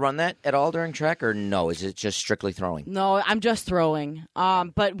you still run that at all during track, or no? Is it just strictly throwing? No, I'm just throwing.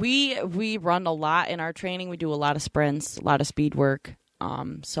 But we run a lot in our training. We do a lot of sprints, a lot of speed work.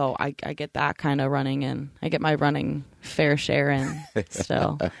 So I get that kind of running in. I get my running fair share in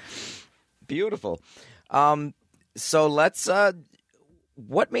still. Beautiful. So let's.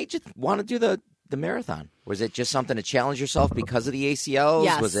 What made you want to do the marathon? Was it just something to challenge yourself because of the ACLs?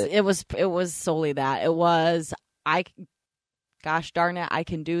 Yes, it was solely that. It was, gosh darn it, I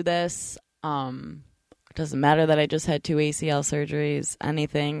can do this. It doesn't matter that I just had 2 ACL surgeries.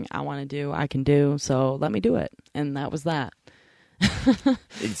 Anything I want to do, I can do. So let me do it. And that was that.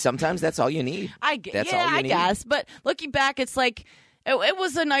 Sometimes that's all you need. I guess. But looking back, it's like, It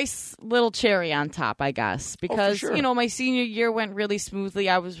was a nice little cherry on top, I guess, because, sure. you know, my senior year went really smoothly.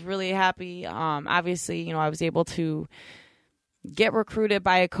 I was really happy. Obviously, you know, I was able to get recruited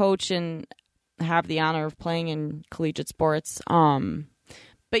by a coach and have the honor of playing in collegiate sports.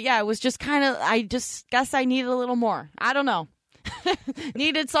 But yeah, it was just kind of, I just guess I needed a little more. I don't know.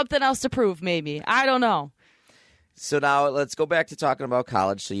 Needed something else to prove, maybe. I don't know. So now let's go back to talking about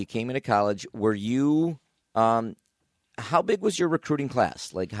college. So you came into college. Were you how big was your recruiting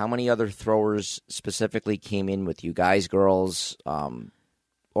class? Like, how many other throwers specifically came in with you, guys, girls, or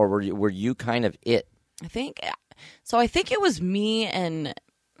were you kind of it? I think it was me and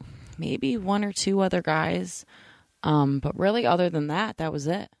maybe one or two other guys, but really, other than that, that was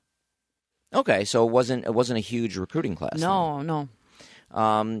it. Okay, so it wasn't a huge recruiting class. No.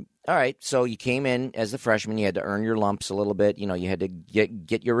 All right, so you came in as a freshman. You had to earn your lumps a little bit. You know, you had to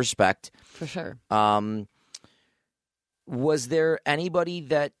get your respect. For sure. Was there anybody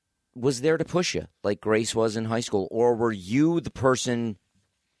that was there to push you, like Grace was in high school, or were you the person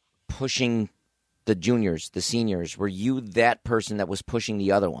pushing the juniors, the seniors? Were you that person that was pushing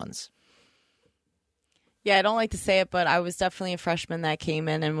the other ones? Yeah, I don't like to say it, but I was definitely a freshman that came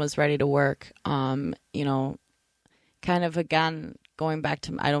in and was ready to work. You know, kind of, again, going back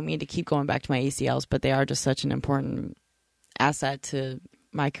to, I don't mean to keep going back to my ACLs, but they are just such an important asset to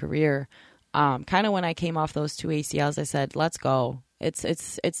my career. Kind of when I came off those 2 ACLs, I said, let's go.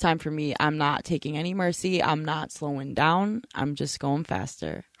 It's time for me. I'm not taking any mercy. I'm not slowing down. I'm just going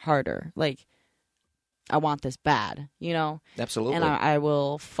faster, harder. Like, I want this bad, you know? Absolutely. And I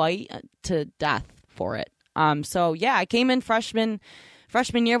will fight to death for it. So yeah, I came in freshman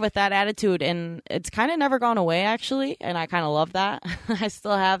year with that attitude, and it's kind of never gone away, actually, and I kind of love that. I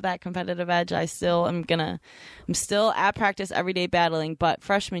still have that competitive edge. I'm still at practice every day battling, but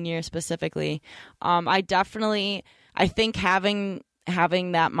freshman year specifically, I think having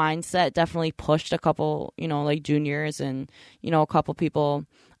that mindset definitely pushed a couple, you know, like juniors and, you know, a couple people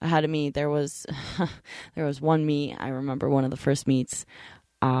ahead of me. There was one meet, I remember one of the first meets,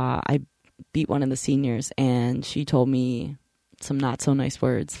 I beat one of the seniors, and she told me some not so nice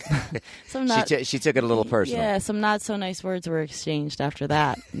words. She took it a little personal. Yeah, some not so nice words were exchanged after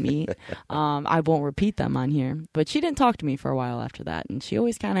that meet. I won't repeat them on here, but she didn't talk to me for a while after that, and she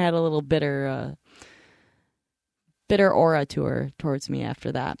always kind of had a little bitter aura to her towards me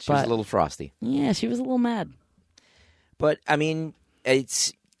after that. She was a little frosty. Yeah, she was a little mad. But I mean,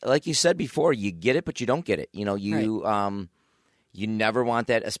 it's like you said before, you get it, but you don't get it. You know, Right. You never want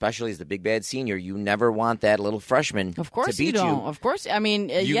that, especially as the big bad senior. You never want that little freshman Of course to beat you don't. you. Of course. I mean,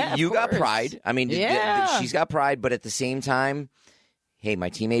 You of got course. pride. I mean, Yeah. she's got pride, but at the same time, hey, my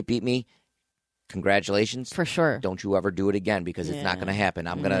teammate beat me. Congratulations. For sure. Don't you ever do it again, because it's not Yeah. going to happen.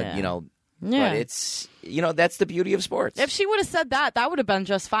 I'm going to, Yeah. you know, Yeah. but it's, you know, that's the beauty of sports. If she would have said that, that would have been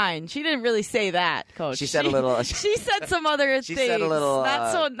just fine. She didn't really say that, Coach. She said a little. She said some other She things. said a little.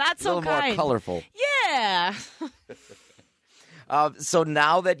 not so a little kind. more colorful. Yeah. So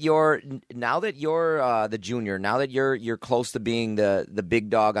now that you're the junior, now that you're close to being the big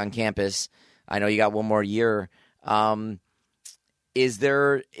dog on campus, I know you got one more year. Is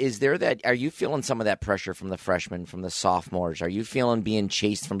there that? Are you feeling some of that pressure from the freshmen, from the sophomores? Are you feeling being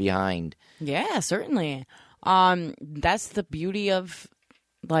chased from behind? Yeah, certainly. That's the beauty of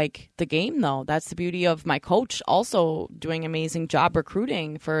like the game, though. That's the beauty of my coach also doing an amazing job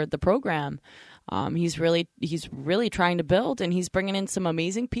recruiting for the program. He's really trying to build, and he's bringing in some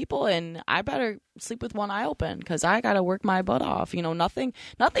amazing people, and I better sleep with one eye open because I got to work my butt off. You know, nothing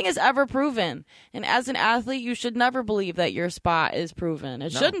is ever proven. And as an athlete, you should never believe that your spot is proven.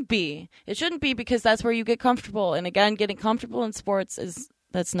 It shouldn't be. It shouldn't be, because that's where you get comfortable. And again, getting comfortable in sports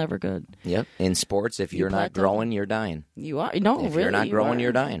that's never good. Yep. In sports, if you're not growing, you're dying. You are. No, if really. You're not growing,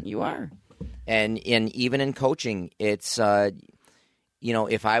 you're dying. You are. And even in coaching, it's, you know,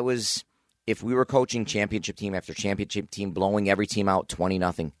 if we were coaching championship team after championship team, blowing every team out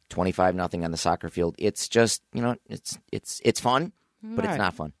 20-0, 25-0 on the soccer field, it's just, you know, it's fun, but it's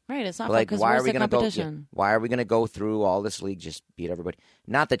not fun. Right, it's not like, fun because why where's are we the gonna competition? Why are we going to go through all this league, just beat everybody?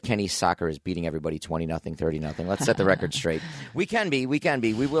 Not that Kenny's soccer is beating everybody 20-0, 30-0. Let's set the record straight. We can be, we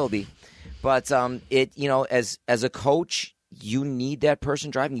will be. But you know, as a coach, you need that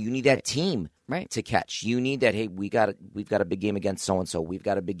person driving. You need that team. Right. To catch. You need that, hey, we've got a big game against so-and-so. We've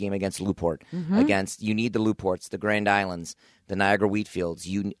got a big game against Newport. You need the Newports, the Grand Islands, the Niagara Wheatfields.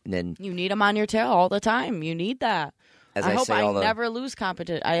 You need them on your tail all the time. You need that. I hope I never lose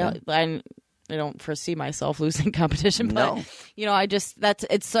competition. I don't foresee myself losing competition, but you know,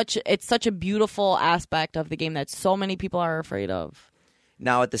 it's such a beautiful aspect of the game that so many people are afraid of.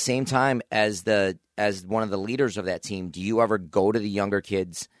 Now, at the same time, as the as one of the leaders of that team, do you ever go to the younger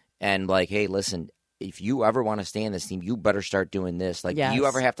kids and like, hey, listen, if you ever want to stay in this team, you better start doing this? Like, Yes. do you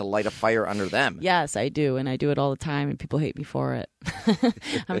ever have to light a fire under them? Yes, I do, and I do it all the time, and people hate me for it.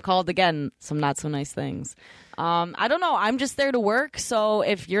 I'm called, again, some not so nice things. I don't know. I'm just there to work, so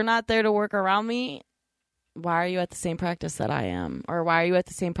if you're not there to work around me, why are you at the same practice that I am? Or why are you at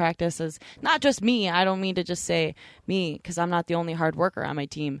the same practice as, not just me, I don't mean to just say me, because I'm not the only hard worker on my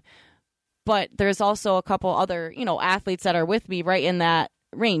team, but there's also a couple other, athletes that are with me right in that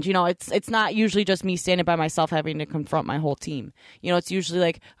range. It's not usually just me standing by myself having to confront my whole team. It's usually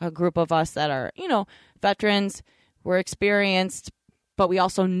like a group of us that are, veterans, we're experienced, but we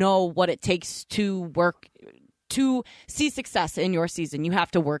also know what it takes to work to see success in your season. You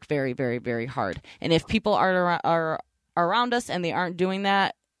have to work very, very, very hard. And if people are around us and they aren't doing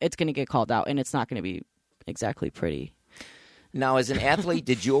that, it's going to get called out, and it's not going to be exactly pretty. Now, as an athlete,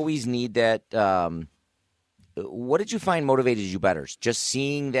 did you always need that? What did you find motivated you better? Just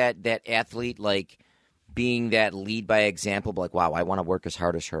seeing that athlete, like being that lead by example, like, wow, I want to work as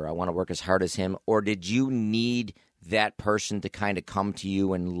hard as her. I want to work as hard as him. Or did you need that person to kind of come to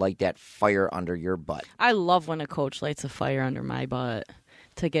you and light that fire under your butt? I love when a coach lights a fire under my butt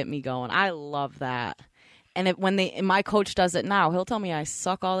to get me going. I love that. And my coach does it now, he'll tell me I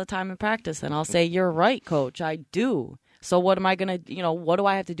suck all the time in practice, and I'll say, you're right, coach, I do. So what am I going to, what do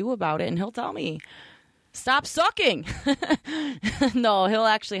I have to do about it? And he'll tell me, stop sucking. No, he'll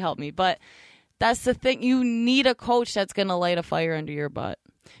actually help me. But that's the thing. You need a coach that's going to light a fire under your butt,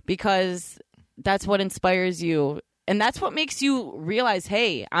 because that's what inspires you. And that's what makes you realize,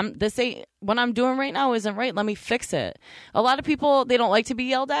 hey, what I'm doing right now isn't right. Let me fix it. A lot of people, they don't like to be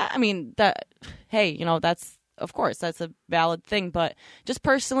yelled at. I mean, that's, of course, that's a valid thing. But just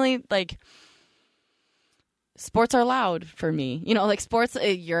personally, like, sports are loud for me. Sports,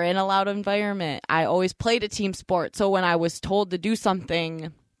 you're in a loud environment. I always played a team sport. So when I was told to do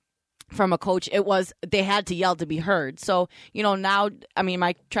something from a coach, they had to yell to be heard. So, now, I mean,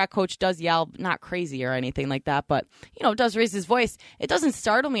 my track coach does yell, not crazy or anything like that, but, does raise his voice. It doesn't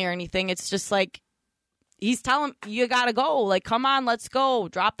startle me or anything. It's just like, he's telling you got to go. Like, come on, let's go.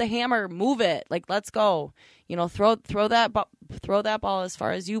 Drop the hammer, move it. Like, let's go. Throw that ball as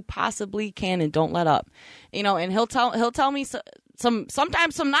far as you possibly can, and don't let up. And he'll tell me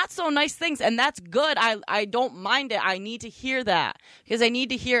sometimes some not so nice things, and that's good. I don't mind it. I need to hear that, because I need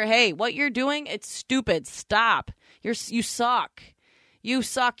to hear, hey, what you're doing, it's stupid. Stop. You suck. You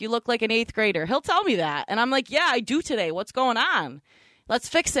suck. You look like an 8th grader. He'll tell me that, and I'm like, yeah, I do today. What's going on? Let's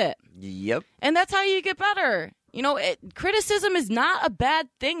fix it. Yep. And that's how you get better. Criticism is not a bad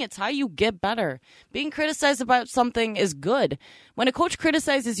thing. It's how you get better. Being criticized about something is good. When a coach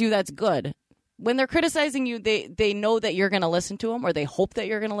criticizes you, that's good. When they're criticizing you, they know that you're going to listen to them, or they hope that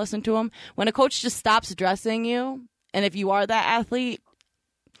you're going to listen to them. When a coach just stops addressing you, and if you are that athlete,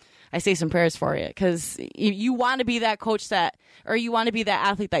 I say some prayers for you, because you want to be that coach you want to be that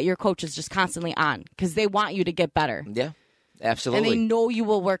athlete that your coach is just constantly on, because they want you to get better. Yeah, absolutely. And they know you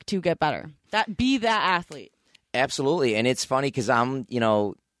will work to get better. Be that athlete. Absolutely. And it's funny because I'm,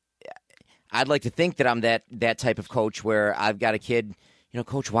 I'd like to think that I'm that type of coach where I've got a kid,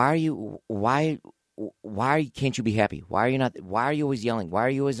 coach, why can't you be happy? Why are you always yelling? Why are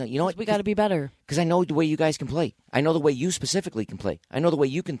you always, what? We got to be better. Because I know the way you guys can play. I know the way you specifically can play. I know the way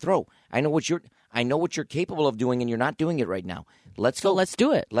you can throw. I know what you're capable of doing, and you're not doing it right now. Let's go. Let's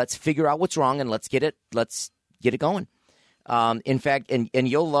do it. Let's figure out what's wrong, and let's get it going. In fact, and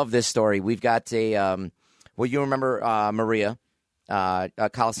you'll love this story. We've got you remember Maria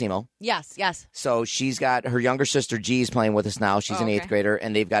Colosimo? Yes. So she's got her younger sister, G, is playing with us now. She's an 8th grader,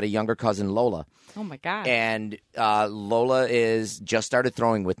 and they've got a younger cousin, Lola. Oh, my God. And Lola is just started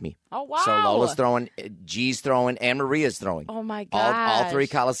throwing with me. Oh, wow. So Lola's throwing, G's throwing, and Maria's throwing. Oh, my God. All 3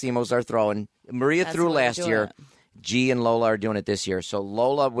 Colosimos are throwing. Maria threw last year. G and Lola are doing it this year. So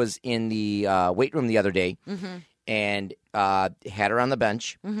Lola was in the weight room the other day and had her on the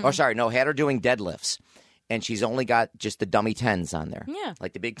bench. Had her doing deadlifts. And she's only got just the dummy 10s on there. Yeah.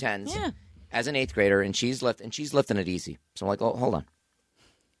 Like the big 10s. Yeah. As an 8th grader, and she's lifting it easy. So I'm like, oh, hold on.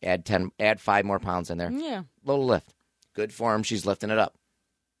 Add 5 more pounds in there. Yeah. Little lift. Good form. She's lifting it up.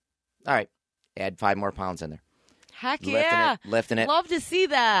 All right. Add 5 more pounds in there. Heck yeah. Lifting it. Love to see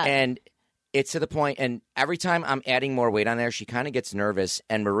that. And it's to the point, and every time I'm adding more weight on there, she kind of gets nervous.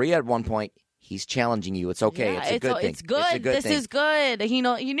 And Maria at one point, he's challenging you. It's okay. Yeah, it's a good thing. It's good. It's a good this thing. is good. You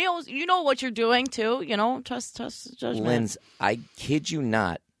know what you're doing too. Trust judgment. Linz, I kid you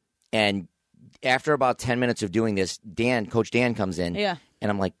not. And after about 10 minutes of doing this, Coach Dan comes in. Yeah. And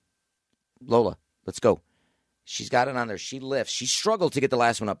I'm like, Lola, let's go. She's got it on there. She lifts. She struggled to get the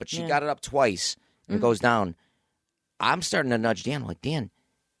last one up, but she got it up twice. and goes down. I'm starting to nudge Dan. I'm like, Dan,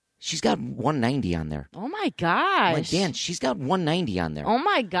 she's got 190 on there. Oh, my gosh. I'm like, Dan, she's got 190 on there. Oh,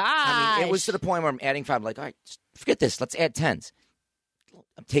 my gosh. I mean, it was to the point where I'm adding 5. I'm like, all right, forget this. Let's add 10s.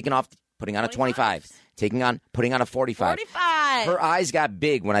 I'm taking off, putting on a 25. Putting on a 45. 45. Her eyes got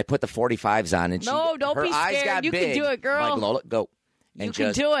big when I put the 45s on. And don't her be eyes scared. got You big. can do it, girl. I'm like, Lola, go. And you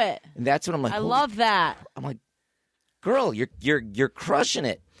can do it. And that's what I'm like. I love that. I'm like, girl, you're crushing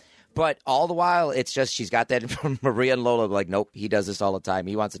it. But all the while, it's just she's got that from Maria and Lola. Like, nope, he does this all the time.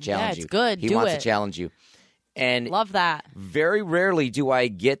 He wants to challenge you. It's good. He do wants it. to challenge you. And love that. very rarely do I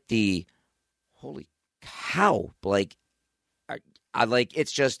get the holy cow. Like, I like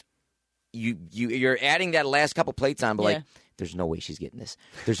it's just you're adding that last couple plates on, but like, there's no way she's getting this.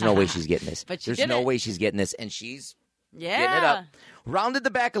 There's no way she's getting this. But there's no way she's getting this, and she's getting it up. Rounded the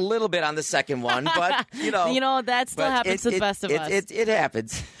back a little bit on the second one, but that still happens to the best of us. It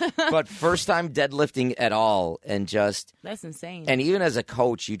happens. But first time deadlifting at all, and just that's insane. And even as a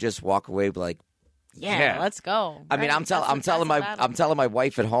coach, you just walk away like, yeah. Let's go. I mean, I'm telling my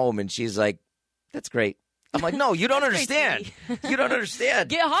wife at home, and she's like, "That's great." I'm like, "No, you don't understand. You don't understand.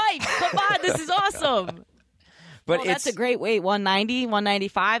 Get hyped! Come on, this is awesome." But that's a great weight. 190,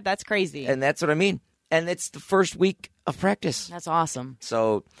 195. That's crazy. And that's what I mean. And it's the first week of practice. That's awesome.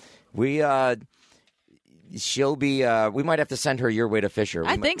 So she'll be. We might have to send her your way to Fisher.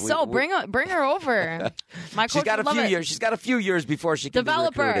 I think so. Bring her over. My coach she's got a few years. She's got a few years before she can be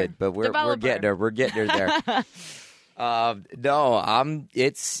recruited. But we're getting her. We're getting her there. No,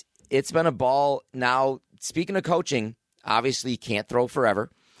 it's been a ball. Now, speaking of coaching, obviously you can't throw forever.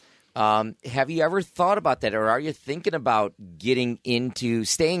 Have you ever thought about that, or are you thinking about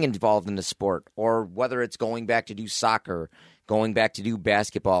staying involved in the sport, or whether it's going back to do soccer, going back to do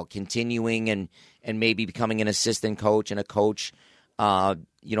basketball, continuing and maybe becoming an assistant coach and a coach,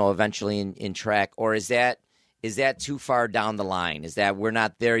 eventually in track, or is that too far down the line? Is that we're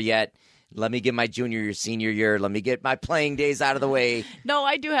not there yet? Let me get my junior year, senior year. Let me get my playing days out of the way. No,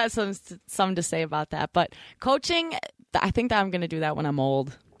 I do have some to say about that, but coaching, I think that I'm going to do that when I'm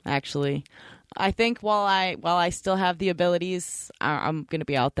old. Actually, I think while I still have the abilities, I'm going to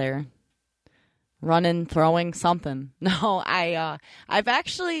be out there running, throwing something. No, I've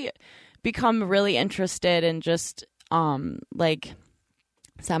actually become really interested in just like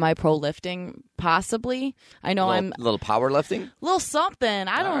semi-pro lifting, possibly. I know I'm little powerlifting, little something.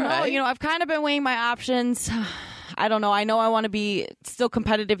 I don't know. I've kind of been weighing my options. I don't know. I know I want to be still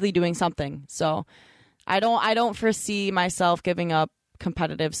competitively doing something, so I don't foresee myself giving up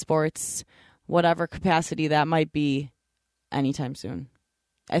competitive sports, whatever capacity that might be, anytime soon.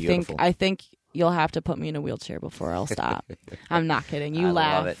 I think you'll have to put me in a wheelchair before I'll stop. I'm not kidding. You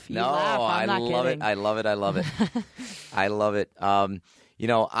laugh. Love it. You laugh. I'm not kidding. I love it. I love it. I love it.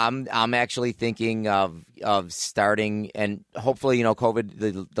 I'm actually thinking of starting, and hopefully,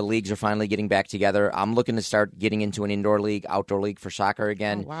 COVID, the leagues are finally getting back together. I'm looking to start getting into an indoor league, outdoor league for soccer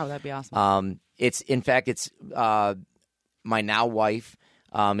again. Oh, wow, that'd be awesome. It's my now wife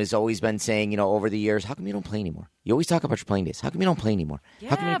has always been saying, over the years, how come you don't play anymore? You always talk about your playing days. How come you don't play anymore?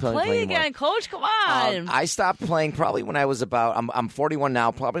 Yeah, how come you play again, anymore? Coach. Come on. I stopped playing probably when I was about, I'm 41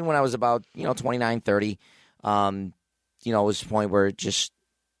 now, probably when I was about, 29, 30. It was a point where it just,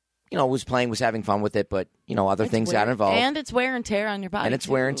 was playing, was having fun with it, but, other things got involved. And it's wear and tear on your body. And it's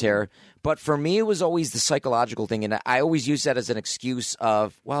wear and tear. But for me, it was always the psychological thing. And I always use that as an excuse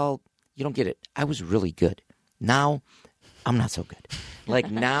of, well, you don't get it. I was really good. Now, I'm not so good. Like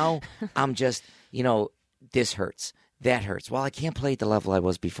now, I'm just, this hurts, that hurts. Well, I can't play at the level I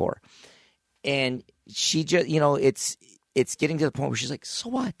was before. And she just, it's getting to the point where she's like, so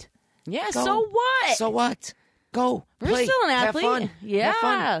what? Yeah, Go. so what? So what? Go. We're play. still an athlete. Have fun. Yeah. Have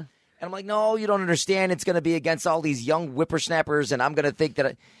fun. And I'm like, no, you don't understand. It's going to be against all these young whippersnappers, and I'm going to think that.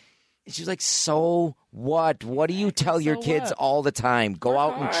 And she's like, so what? What do you tell your kids all the time? Go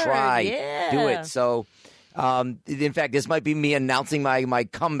out and try. Yeah. Do it. So. In fact, this might be me announcing my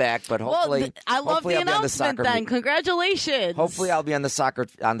comeback, but hopefully, I love the announcement. Then congratulations. Hopefully, I'll be on the soccer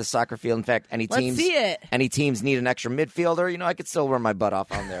field. In fact, any teams need an extra midfielder, I could still run my butt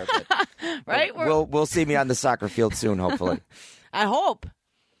off on there. But, right? We'll see me on the soccer field soon. Hopefully, I hope.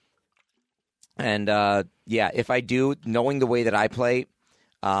 And if I do, knowing the way that I play.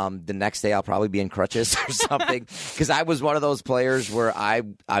 The next day I'll probably be in crutches or something because I was one of those players where I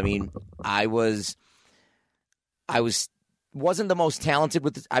wasn't the most talented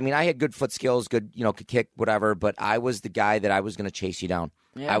with I had good foot skills, good, could kick, whatever, but I was the guy that I was going to chase you down.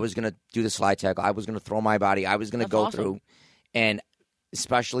 Yeah. I was going to do the slide tackle. I was going to throw my body. I was going to go through. And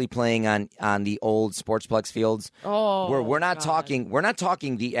especially playing on the old Sportsplex fields. Oh, where we're not God.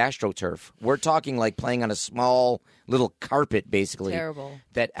 talking the AstroTurf. We're talking like playing on a small little carpet, basically. Terrible.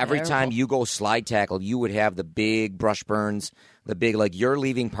 That every time you go slide tackle, you would have the big brush burns, the big, like, you're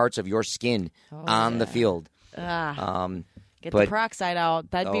leaving parts of your skin on the field. Get the peroxide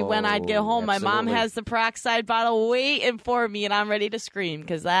out. That'd be when I'd get home. My mom absolutely. has the peroxide bottle waiting for me, and I'm ready to scream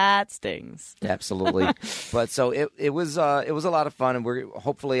because that stings. Absolutely. But so it was a lot of fun, and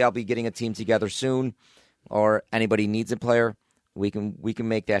hopefully I'll be getting a team together soon, or anybody needs a player, we can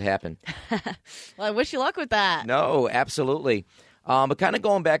make that happen. Well, I wish you luck with that. No, absolutely. But kind of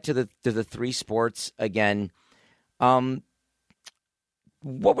going back to the three sports again,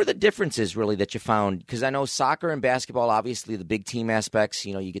 what were the differences really that you found? Because I know soccer and basketball, obviously the big team aspects,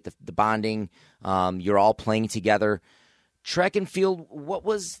 you get the bonding, you're all playing together. Track and field, what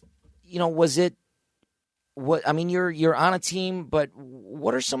was, was it, you're on a team, but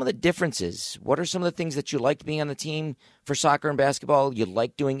what are some of the differences? What are some of the things that you liked being on the team for soccer and basketball, you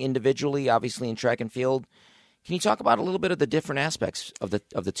like doing individually, obviously in track and field? Can you talk about a little bit of the different aspects of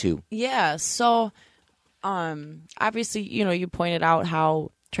the two? Yeah, so obviously, you pointed out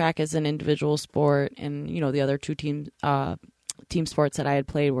how track is an individual sport, and the other two team sports that I had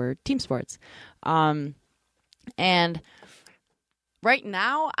played were team sports. And right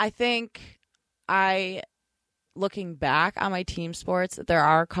now, I think looking back on my team sports, there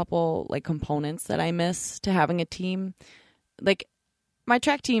are a couple like components that I miss to having a team. Like, my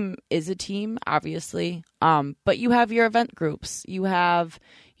track team is a team, obviously, but you have your event groups. You have,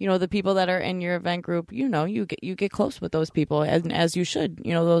 the people that are in your event group. You get close with those people, and as you should.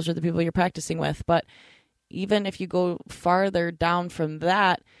 Those are the people you're practicing with. But even if you go farther down from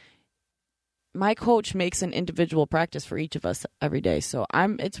that, my coach makes an individual practice for each of us every day. So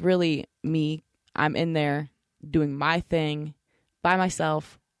it's really me. I'm in there doing my thing by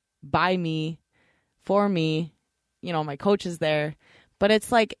myself, by me, for me. My coach is there. But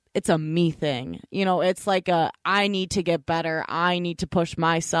it's like, it's a me thing. It's like I need to get better. I need to push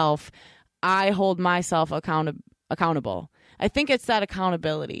myself. I hold myself accountable. I think it's that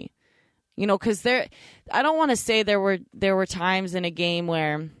accountability. Because I don't want to say there were times in a game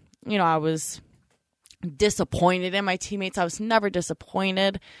where, I was disappointed in my teammates. I was never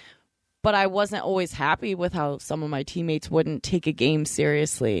disappointed. But I wasn't always happy with how some of my teammates wouldn't take a game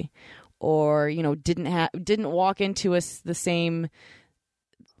seriously, or didn't walk into the same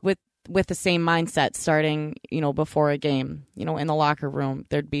with the same mindset starting before a game. In the locker room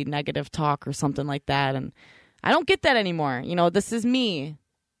there'd be negative talk or something like that, and I don't get that anymore. This is me.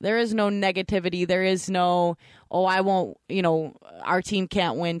 There is no negativity. There is no, I won't, our team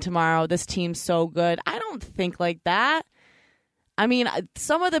can't win tomorrow. This team's so good. I don't think like that. I mean,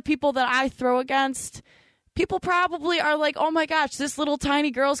 some of the people that I throw against, people probably are like, oh my gosh, this little tiny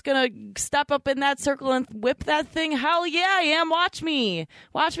girl's going to step up in that circle and whip that thing. Hell yeah, I am. Watch me.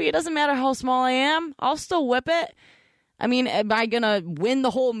 It doesn't matter how small I am. I'll still whip it. I mean, am I going to win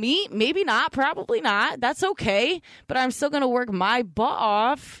the whole meet? Maybe not. Probably not. That's okay. But I'm still going to work my butt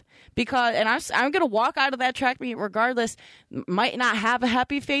off and I'm going to walk out of that track meet regardless. Might not have a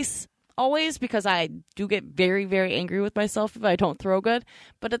happy face always, because I do get very, very angry with myself if I don't throw good.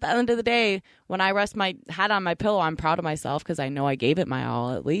 But at the end of the day, when I rest my head on my pillow, I'm proud of myself because I know I gave it my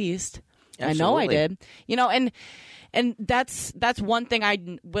all, at least. Absolutely. I know I did. And that's one thing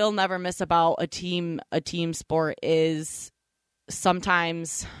I will never miss about a team sport is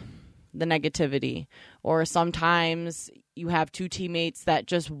sometimes the negativity, or sometimes you have two teammates that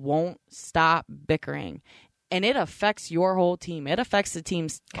just won't stop bickering. And it affects your whole team. It affects the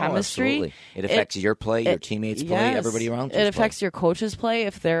team's chemistry. Absolutely. It affects your play, your teammates' play, everybody around. It affects your coach's play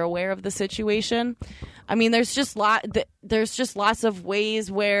if they're aware of the situation. I mean, there's just lots of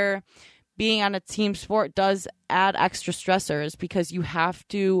ways where being on a team sport does add extra stressors, because you have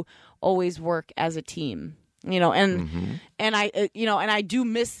to always work as a team. And I do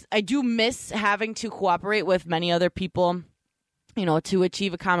miss having to cooperate with many other people, to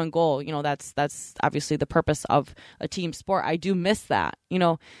achieve a common goal. That's obviously the purpose of a team sport. I do miss that.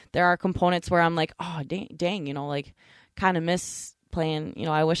 There are components where I'm like, oh, dang, kind of miss playing.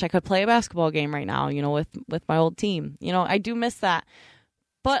 I wish I could play a basketball game right now, with my old team. I do miss that.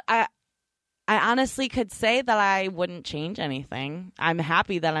 But I honestly could say that I wouldn't change anything. I'm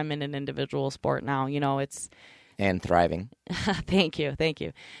happy that I'm in an individual sport now. And thriving. Thank you.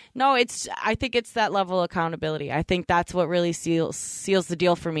 No, I think it's that level of accountability. I think that's what really seals the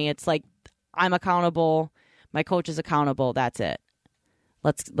deal for me. It's like, I'm accountable. My coach is accountable. That's it.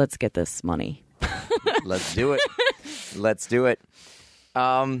 Let's get this money. Let's do it.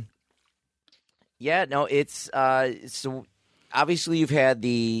 Yeah, no, it's so obviously you've had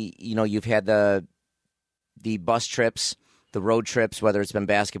the bus trips, the road trips, whether it's been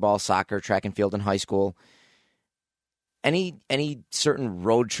basketball, soccer, track and field in high school. Any certain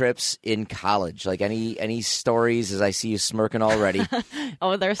road trips in college? Like any stories? As I see you smirking already.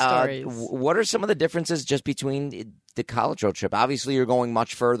 Oh, there's stories. What are some of the differences just between the college road trip? Obviously, you're going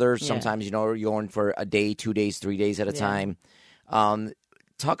much further. Sometimes you're going for a day, 2 days, 3 days at a time.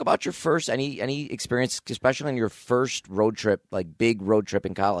 Talk about your first any experience, especially on your first road trip, like big road trip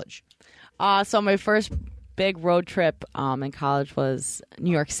in college. So my first big road trip in college was New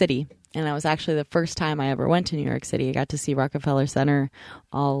York City. And it was actually the first time I ever went to New York City. I got to see Rockefeller Center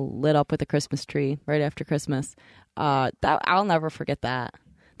all lit up with a Christmas tree right after Christmas. I'll never forget that.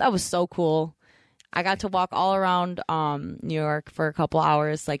 That was so cool. I got to walk all around New York for a couple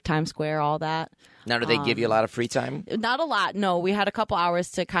hours, like Times Square, all that. Now, do they give you a lot of free time? Not a lot, no. We had a couple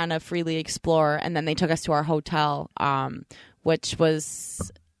hours to kind of freely explore, and then they took us to our hotel, which was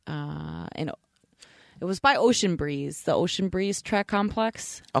it was by Ocean Breeze, the Ocean Breeze Track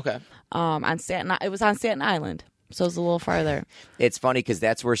Complex. Okay. It was on Staten Island, so it was a little farther. It's funny because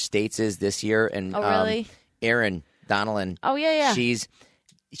that's where States is this year, and really? Erin Donnellan. Oh yeah.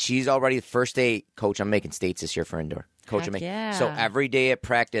 She's already the first day coach. I'm making States this year for indoor. Coaching me. Yeah. So every day at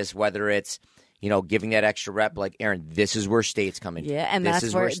practice, whether it's giving that extra rep, like Erin, this is where State's coming. Yeah, and this that's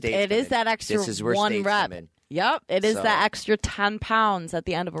is where State's it is. That extra this is where one State's rep. coming. Yep, it is that extra 10 pounds at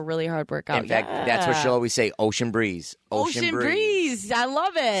the end of a really hard workout. In fact, that's what she'll always say: Ocean Breeze. Ocean Breeze. I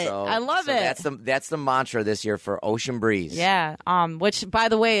love it. I love it. That's the mantra this year for Ocean Breeze. Yeah. Which, by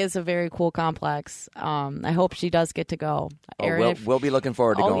the way, is a very cool complex. I hope she does get to go. Erin, we'll be looking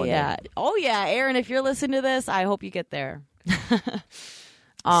forward to going there. Oh yeah, Erin, if you're listening to this, I hope you get there.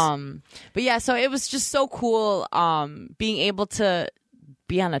 But yeah, so it was just so cool being able to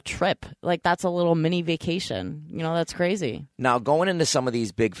be on a trip. Like, that's a little mini vacation. That's crazy. Now, going into some of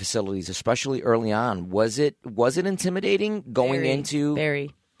these big facilities, especially early on, was it intimidating going into?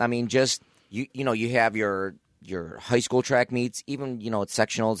 Very. I mean, just you have your high school track meets, even at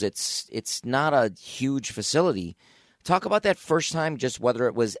sectionals. It's not a huge facility. Talk about that first time, just whether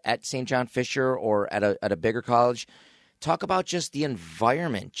it was at St. John Fisher or at a bigger college. Talk about just the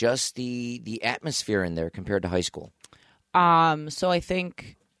environment, just the atmosphere in there compared to high school. So I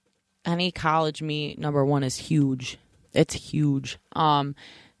think any college meet, number one, is huge. It's huge.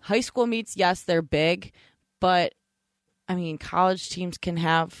 High school meets, yes, they're big, but I mean, college teams can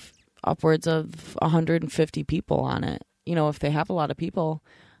have upwards of 150 people on it, if they have a lot of people.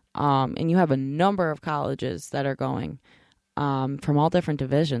 And you have a number of colleges that are going from all different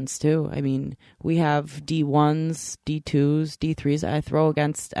divisions, too. I mean, we have D1s, D2s, D3s I throw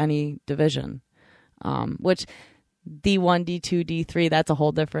against any division, which D1, D2, D3, that's a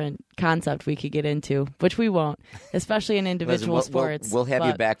whole different concept we could get into, which we won't, especially in individual sports. We'll have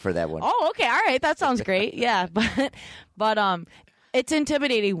you back for that one. Oh, okay. All right. That sounds great. Yeah. But it's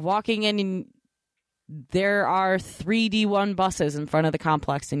intimidating walking in and there are 3 D1 buses in front of the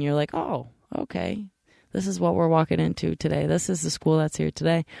complex and you're like, oh, okay. This is what we're walking into today. This is the school that's here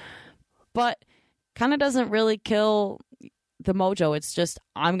today. But kind of doesn't really kill the mojo. It's just,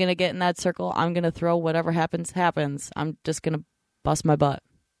 I'm going to get in that circle. I'm going to throw whatever happens. I'm just going to bust my butt.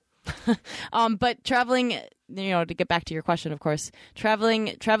 But traveling, to get back to your question, of course, traveling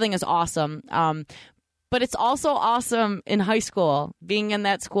is awesome. But it's also awesome in high school, being in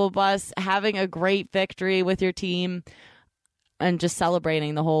that school bus, having a great victory with your team, and just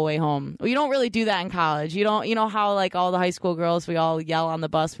celebrating the whole way home. You don't really do that in college. You know how like all the high school girls, we all yell on the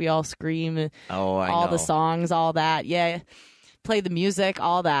bus, we all scream. Oh, I all know. The songs, all that. Yeah. Play the music,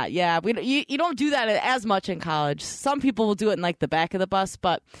 all that. Yeah. You don't do that as much in college. Some people will do it in like the back of the bus,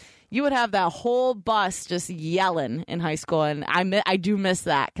 but you would have that whole bus just yelling in high school. And I do miss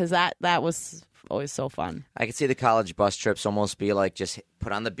that because that was always so fun. I could see the college bus trips almost be like just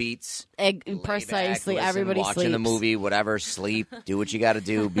put on the beats. Precisely. Back, listen, everybody watching sleeps. the movie, whatever, sleep, do what you got to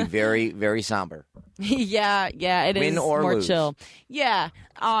do. Be very, very somber. Yeah, it win is or more lose. chill. Yeah.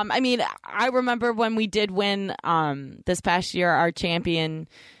 I mean, I remember when we did win this past year our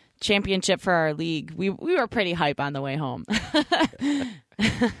championship for our league. We were pretty hype on the way home.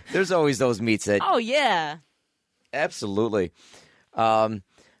 There's always those meets that. Oh yeah. Absolutely.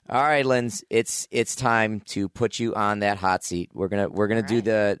 All right, Linz, it's time to put you on that hot seat. We're gonna do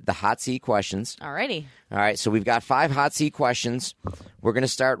the hot seat questions. Alrighty. All right, so we've got 5 hot seat questions. We're gonna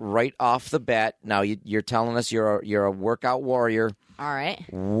start right off the bat. Now you're telling us you're a workout warrior. All right.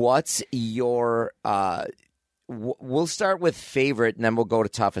 What's your? We'll start with favorite, and then we'll go to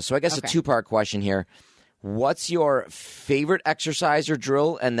toughest. So I guess Okay. a 2-part question here. What's your favorite exercise or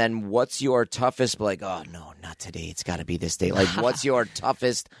drill? And then what's your toughest, like, oh, no, not today. It's got to be this day. Like, what's your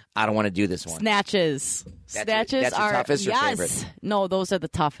toughest, I don't want to do this one? Snatches. Snatches that's are your toughest or yes. favorite? No, those are the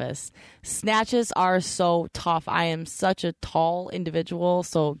toughest. Snatches are so tough. I am such a tall individual,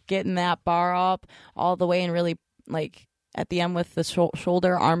 so getting that bar up all the way and really, like, at the end with the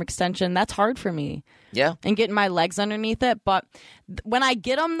shoulder arm extension, that's hard for me. Yeah. And getting my legs underneath it. But when I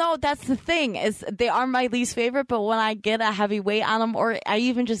get them, though, that's the thing, is they are my least favorite. But when I get a heavy weight on them, or I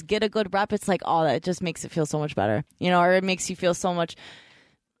even just get a good rep, it's like, oh, that just makes it feel so much better. Or it makes you feel so much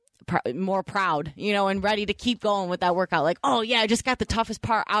more proud, and ready to keep going with that workout. Like, oh, yeah, I just got the toughest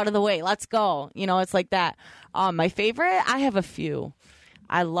part out of the way. Let's go. It's like that. My favorite, I have a few.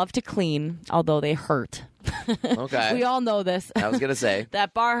 I love to clean, although they hurt. Okay. We all know this. I was going to say.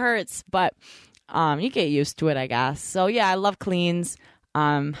 That bar hurts, but you get used to it, I guess. So, yeah, I love cleans.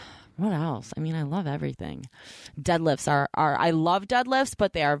 What else? I mean, I love everything. Deadlifts are I love deadlifts,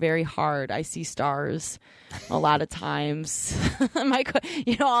 but they are very hard. I see stars a lot of times.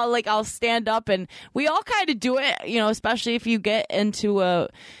 I'll stand up, and we all kind of do it, especially if you get into a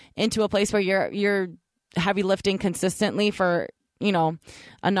place where you're heavy lifting consistently for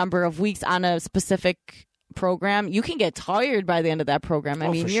a number of weeks on a specific program. You can get tired by the end of that program. I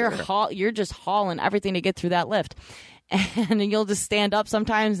mean, you're just hauling everything to get through that lift. And you'll just stand up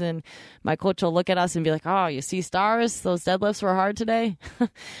sometimes, and my coach will look at us and be like, oh, you see stars? Those deadlifts were hard today.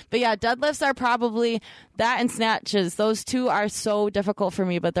 But yeah, deadlifts are probably that, and snatches. Those two are so difficult for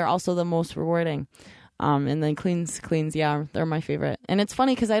me, but they're also the most rewarding. And then cleans, yeah, they're my favorite. And it's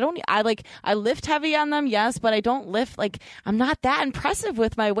funny because I lift heavy on them, yes, but I don't lift, I'm not that impressive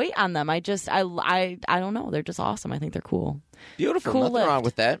with my weight on them. I don't know. They're just awesome. I think they're cool. Beautiful. Cool Nothing lift. wrong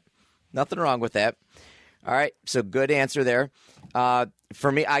with that. Nothing wrong with that. All right. So good answer there.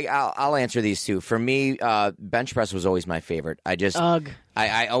 For me, I'll answer these two. For me, bench press was always my favorite.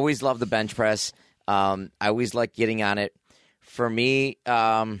 I always loved the bench press. I always liked getting on it. For me,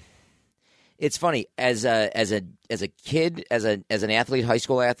 it's funny as a kid, as an athlete, high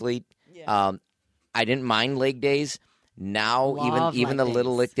school athlete. Yeah. I didn't mind leg days. Now, Love even the leg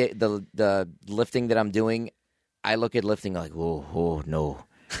little days. the lifting that I'm doing, I look at lifting like, oh no,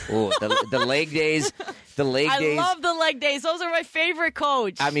 the leg days. The leg days. I love the leg days. Those are my favorite,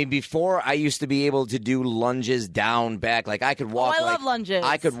 coach. I mean, before I used to be able to do lunges down, back. Like I could walk. I love lunges.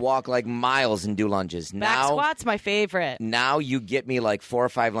 I could walk like miles and do lunges. Back squat's my favorite. Now you get me like 4 or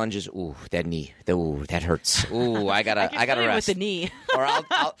 5 lunges. Ooh, that knee. Ooh, that hurts. Ooh, I gotta rest with the knee. Or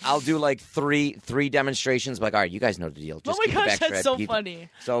I'll do like three demonstrations. Like, all right, you guys know the deal. Just oh my gosh, that's so funny.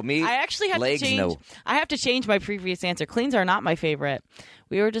 So me, I actually have legs, to change. no. I have to change my previous answer. Cleans are not my favorite.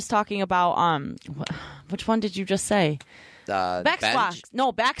 We were just talking about which one did you just say? Back squats.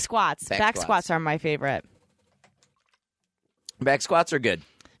 No, back squats. Back squats are my favorite. Back squats are good.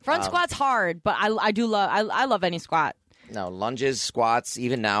 Front squats hard, but I do love. I love any squat. No, lunges, squats.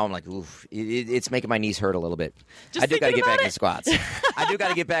 Even now, I'm like, oof, it's making my knees hurt a little bit. Just I do got to get back about into squats. I do got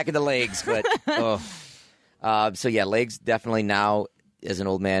to get back into legs, but so yeah, legs definitely now as an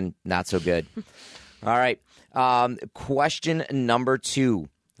old man, not so good. All right. Question number 2.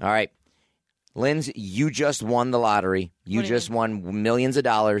 All right. Linz, you just won the lottery. You just won millions of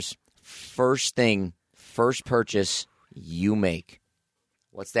dollars. First purchase you make.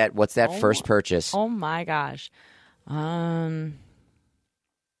 What's that first purchase? Oh my gosh.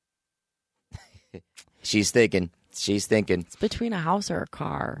 She's thinking. It's between a house or a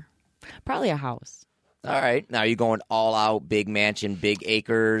car. Probably a house. All right. Now, are you going all out, big mansion, big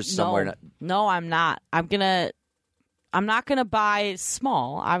acres, somewhere? No, I'm not. I'm not gonna buy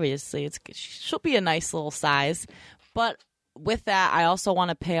small. Obviously, she'll be a nice little size, but with that, I also want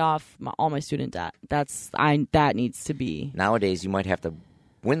to pay off all my student debt. That needs to be. Nowadays, you might have to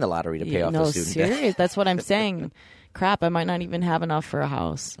win the lottery to pay off the student debt. Serious. That's what I'm saying. Crap, I might not even have enough for a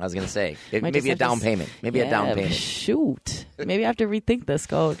house. I was going to say, maybe a down payment. A down payment. Shoot. Maybe I have to rethink this,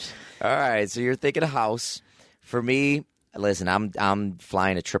 Coach. All right, so you're thinking a house. For me, listen, I'm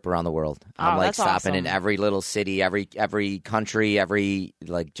flying a trip around the world. I'm like stopping awesome. in every little city, every country,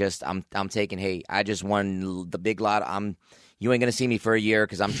 I'm taking, hey, I just won the big lot. You ain't going to see me for a year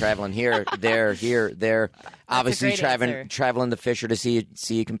because I'm traveling here, there, here, there. Obviously, traveling to Fisher to see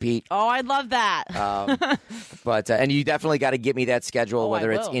you compete. Oh, I love that. But and you definitely got to get me that schedule,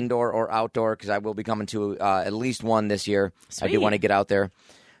 whether it's will. indoor or outdoor, because I will be coming to at least one this year. Sweet. I do want to get out there.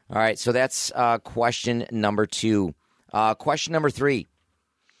 All right, so that's question number 2. Question number 3.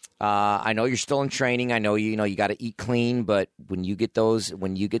 I know you're still in training. I know you got to eat clean, but when you get those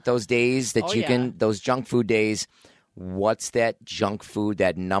days that can those junk food days. what's that junk food,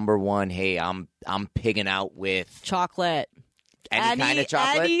 that number one, hey, I'm pigging out with Chocolate. any kind of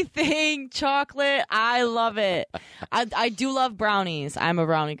chocolate? Anything chocolate. I love it. I do love brownies. I'm a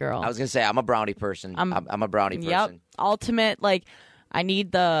brownie girl. I was going to say, I'm a brownie person. I'm a brownie person. Yep. Ultimate, like, I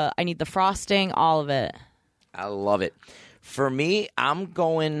need the frosting, all of it. I love it. For me, I'm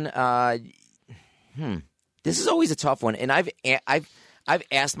going. This is always a tough one, and I've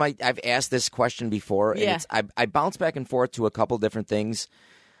asked this question before, and Yeah. I bounce back and forth to a couple different things.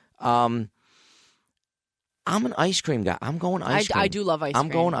 I'm an ice cream guy. I'm going ice cream. I do love ice cream. I'm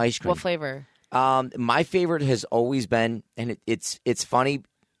going ice cream. What flavor? My favorite has always been, and it's funny,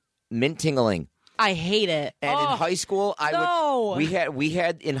 mint tingling. I hate it. And in high school, we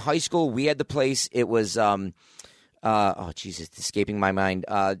had in high school we had the place. It was Jesus, it's escaping my mind.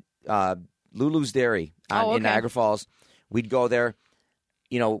 Lulu's Dairy in Niagara Falls. We'd go there.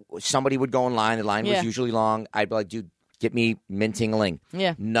 You know, somebody would go in line. The line was usually long. I'd be like, dude, get me mint tingling.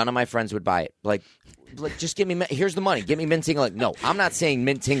 Yeah. None of my friends would buy it. Like just give me. Here's the money. Give me mint tingling. No, I'm not saying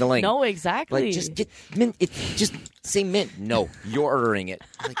mint tingling. No, exactly. Like just get mint. Just say mint. No, you're ordering it.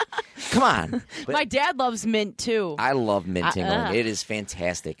 Like, come on. But my dad loves mint too. I love mint tingling. It is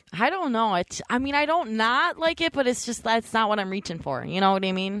fantastic. I don't know. I mean, I don't not like it, but it's just that's not what I'm reaching for. You know what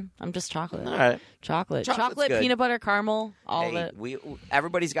I mean? I'm just chocolate. All right. Chocolate, good. peanut butter, caramel, all of it.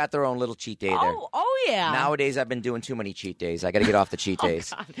 Everybody's got their own little cheat day there. Oh yeah. Nowadays, I've been doing too many cheat days. I got to get off the cheat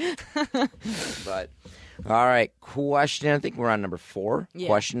days. But all right, question. I think we're on number 4. Yeah.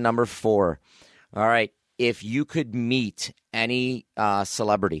 Question number 4. All right, if you could meet any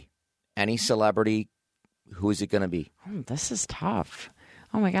celebrity, who is it going to be? This is tough.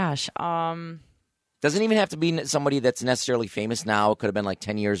 Oh my gosh. Doesn't even have to be somebody that's necessarily famous now. It could have been like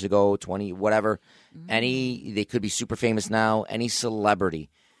 10 years ago, 20, whatever. They could be super famous now. Any celebrity.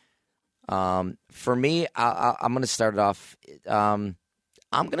 For me, I'm going to start it off. I'm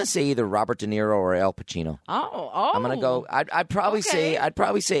going to say either Robert De Niro or Al Pacino. Oh. I'm going to go. I'd probably say Al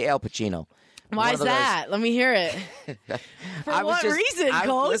Pacino. Why is that? Let me hear it. For what reason,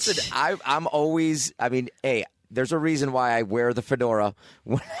 Coach? Listen, I'm always. I mean, hey, there's a reason why I wear the fedora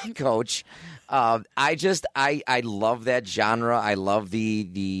when I coach. I love that genre. I love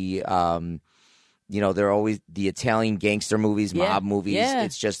the they're always the Italian gangster movies, mob movies. Yeah.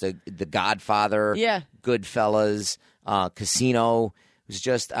 It's just The Godfather, Goodfellas, Casino. It was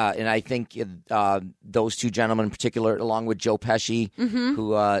just, and I think those two gentlemen in particular, along with Joe Pesci,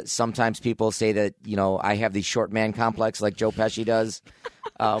 who sometimes people say that, I have the short man complex like Joe Pesci does,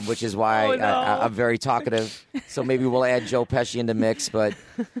 which is why I'm very talkative. So maybe we'll add Joe Pesci into mix, but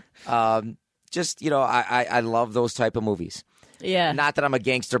I love those type of movies. Yeah. Not that I'm a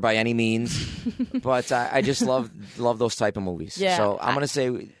gangster by any means, but I just love those type of movies. Yeah. So I'm going to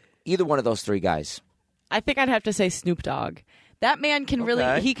say either one of those 3 guys. I think I'd have to say Snoop Dogg. That man can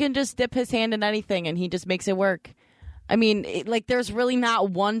he can just dip his hand in anything and he just makes it work. I mean, there's really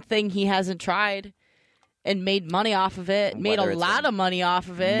not one thing he hasn't tried and made money off of it, made a lot of money off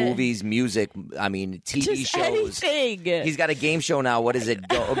of it. Movies, music, I mean, TV just shows. Anything. He's got a game show now. What is it?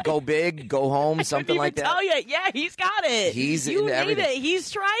 Go big, go home, something like that. Tell you. Yeah, he's got it. He's you into everything. It. He's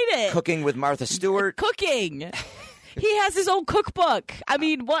tried it. Cooking with Martha Stewart. Cooking. He has his own cookbook. I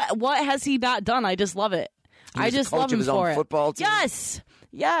mean, what has he not done? I just love it. I just love him his for own it. Football team.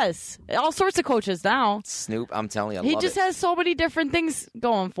 Yes. All sorts of coaches now. Snoop, I'm telling you, he just has so many different things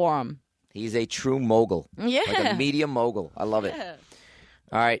going for him. He's a true mogul. Yeah. Like a media mogul. I love it.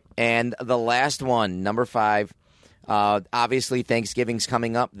 All right. And the last one, number 5. Obviously, Thanksgiving's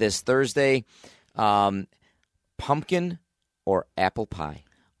coming up this Thursday. Pumpkin or apple pie?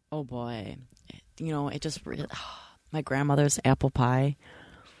 Oh, boy. It just really... my grandmother's apple pie.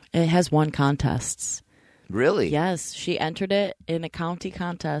 It has won contests. Really? Yes. She entered it in a county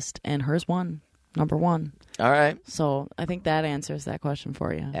contest, and hers won. Number 1. All right. So I think that answers that question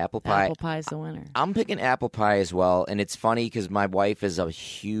for you. Apple pie. Apple pie is the winner. I'm picking apple pie as well, and it's funny because my wife is a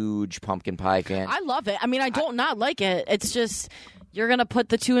huge pumpkin pie fan. I love it. I mean, I don't not like it. It's just you're going to put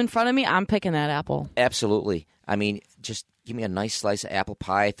the 2 in front of me, I'm picking that apple. Absolutely. I mean, just give me a nice slice of apple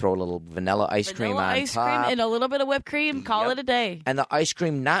pie, throw a little vanilla ice cream on ice top. Cream and a little bit of whipped cream, call it a day. And the ice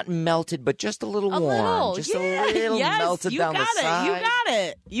cream not melted, but just a little warm. Just a little melted down the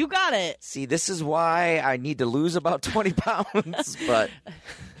side. You got it. See, this is why I need to lose about 20 pounds, but...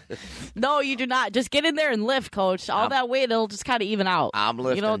 No, you do not. Just get in there and lift, Coach. All that weight, it'll just kind of even out. I'm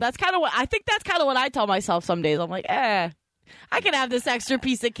lifting. That's kind of what I think. That's kind of what I tell myself some days. I'm like, I can have this extra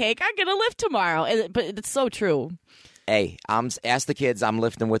piece of cake. I'm gonna lift tomorrow. But it's so true. Hey, ask the kids. I'm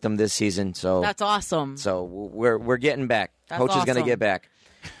lifting with them this season. So that's awesome. So we're getting back. That's Coach is going to awesome. get back.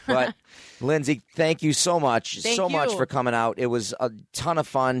 But Lindsay, thank you so much. Thank much you. for coming out. It was a ton of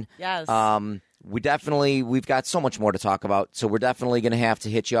fun. Yes. We've got so much more to talk about, so we're definitely going to have to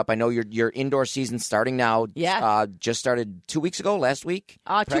hit you up. I know your indoor season's starting now. Yeah. Just started 2 weeks ago, last week?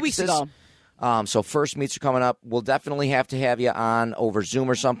 2 weeks ago. So first meets are coming up. We'll definitely have to have you on over Zoom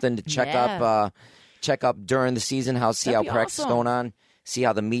or something to check up during the season, see how That'd be practice is awesome. going on, see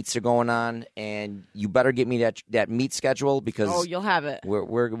how the meets are going on, and you better get me that meet schedule because You'll have it.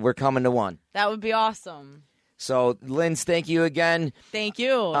 we're coming to one. That would be awesome. So, Linz, thank you again. Thank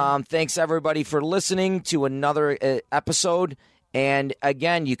you. Thanks, everybody, for listening to another episode. And,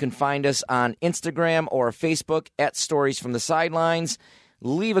 again, you can find us on Instagram or Facebook at Stories from the Sidelines.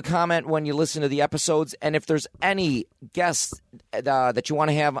 Leave a comment when you listen to the episodes. And if there's any guests that you want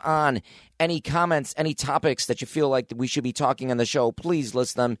to have on, any comments, any topics that you feel like that we should be talking on the show, please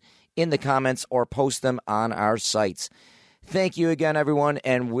list them in the comments or post them on our sites. Thank you again, everyone,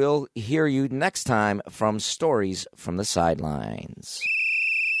 and we'll hear you next time from Stories from the Sidelines.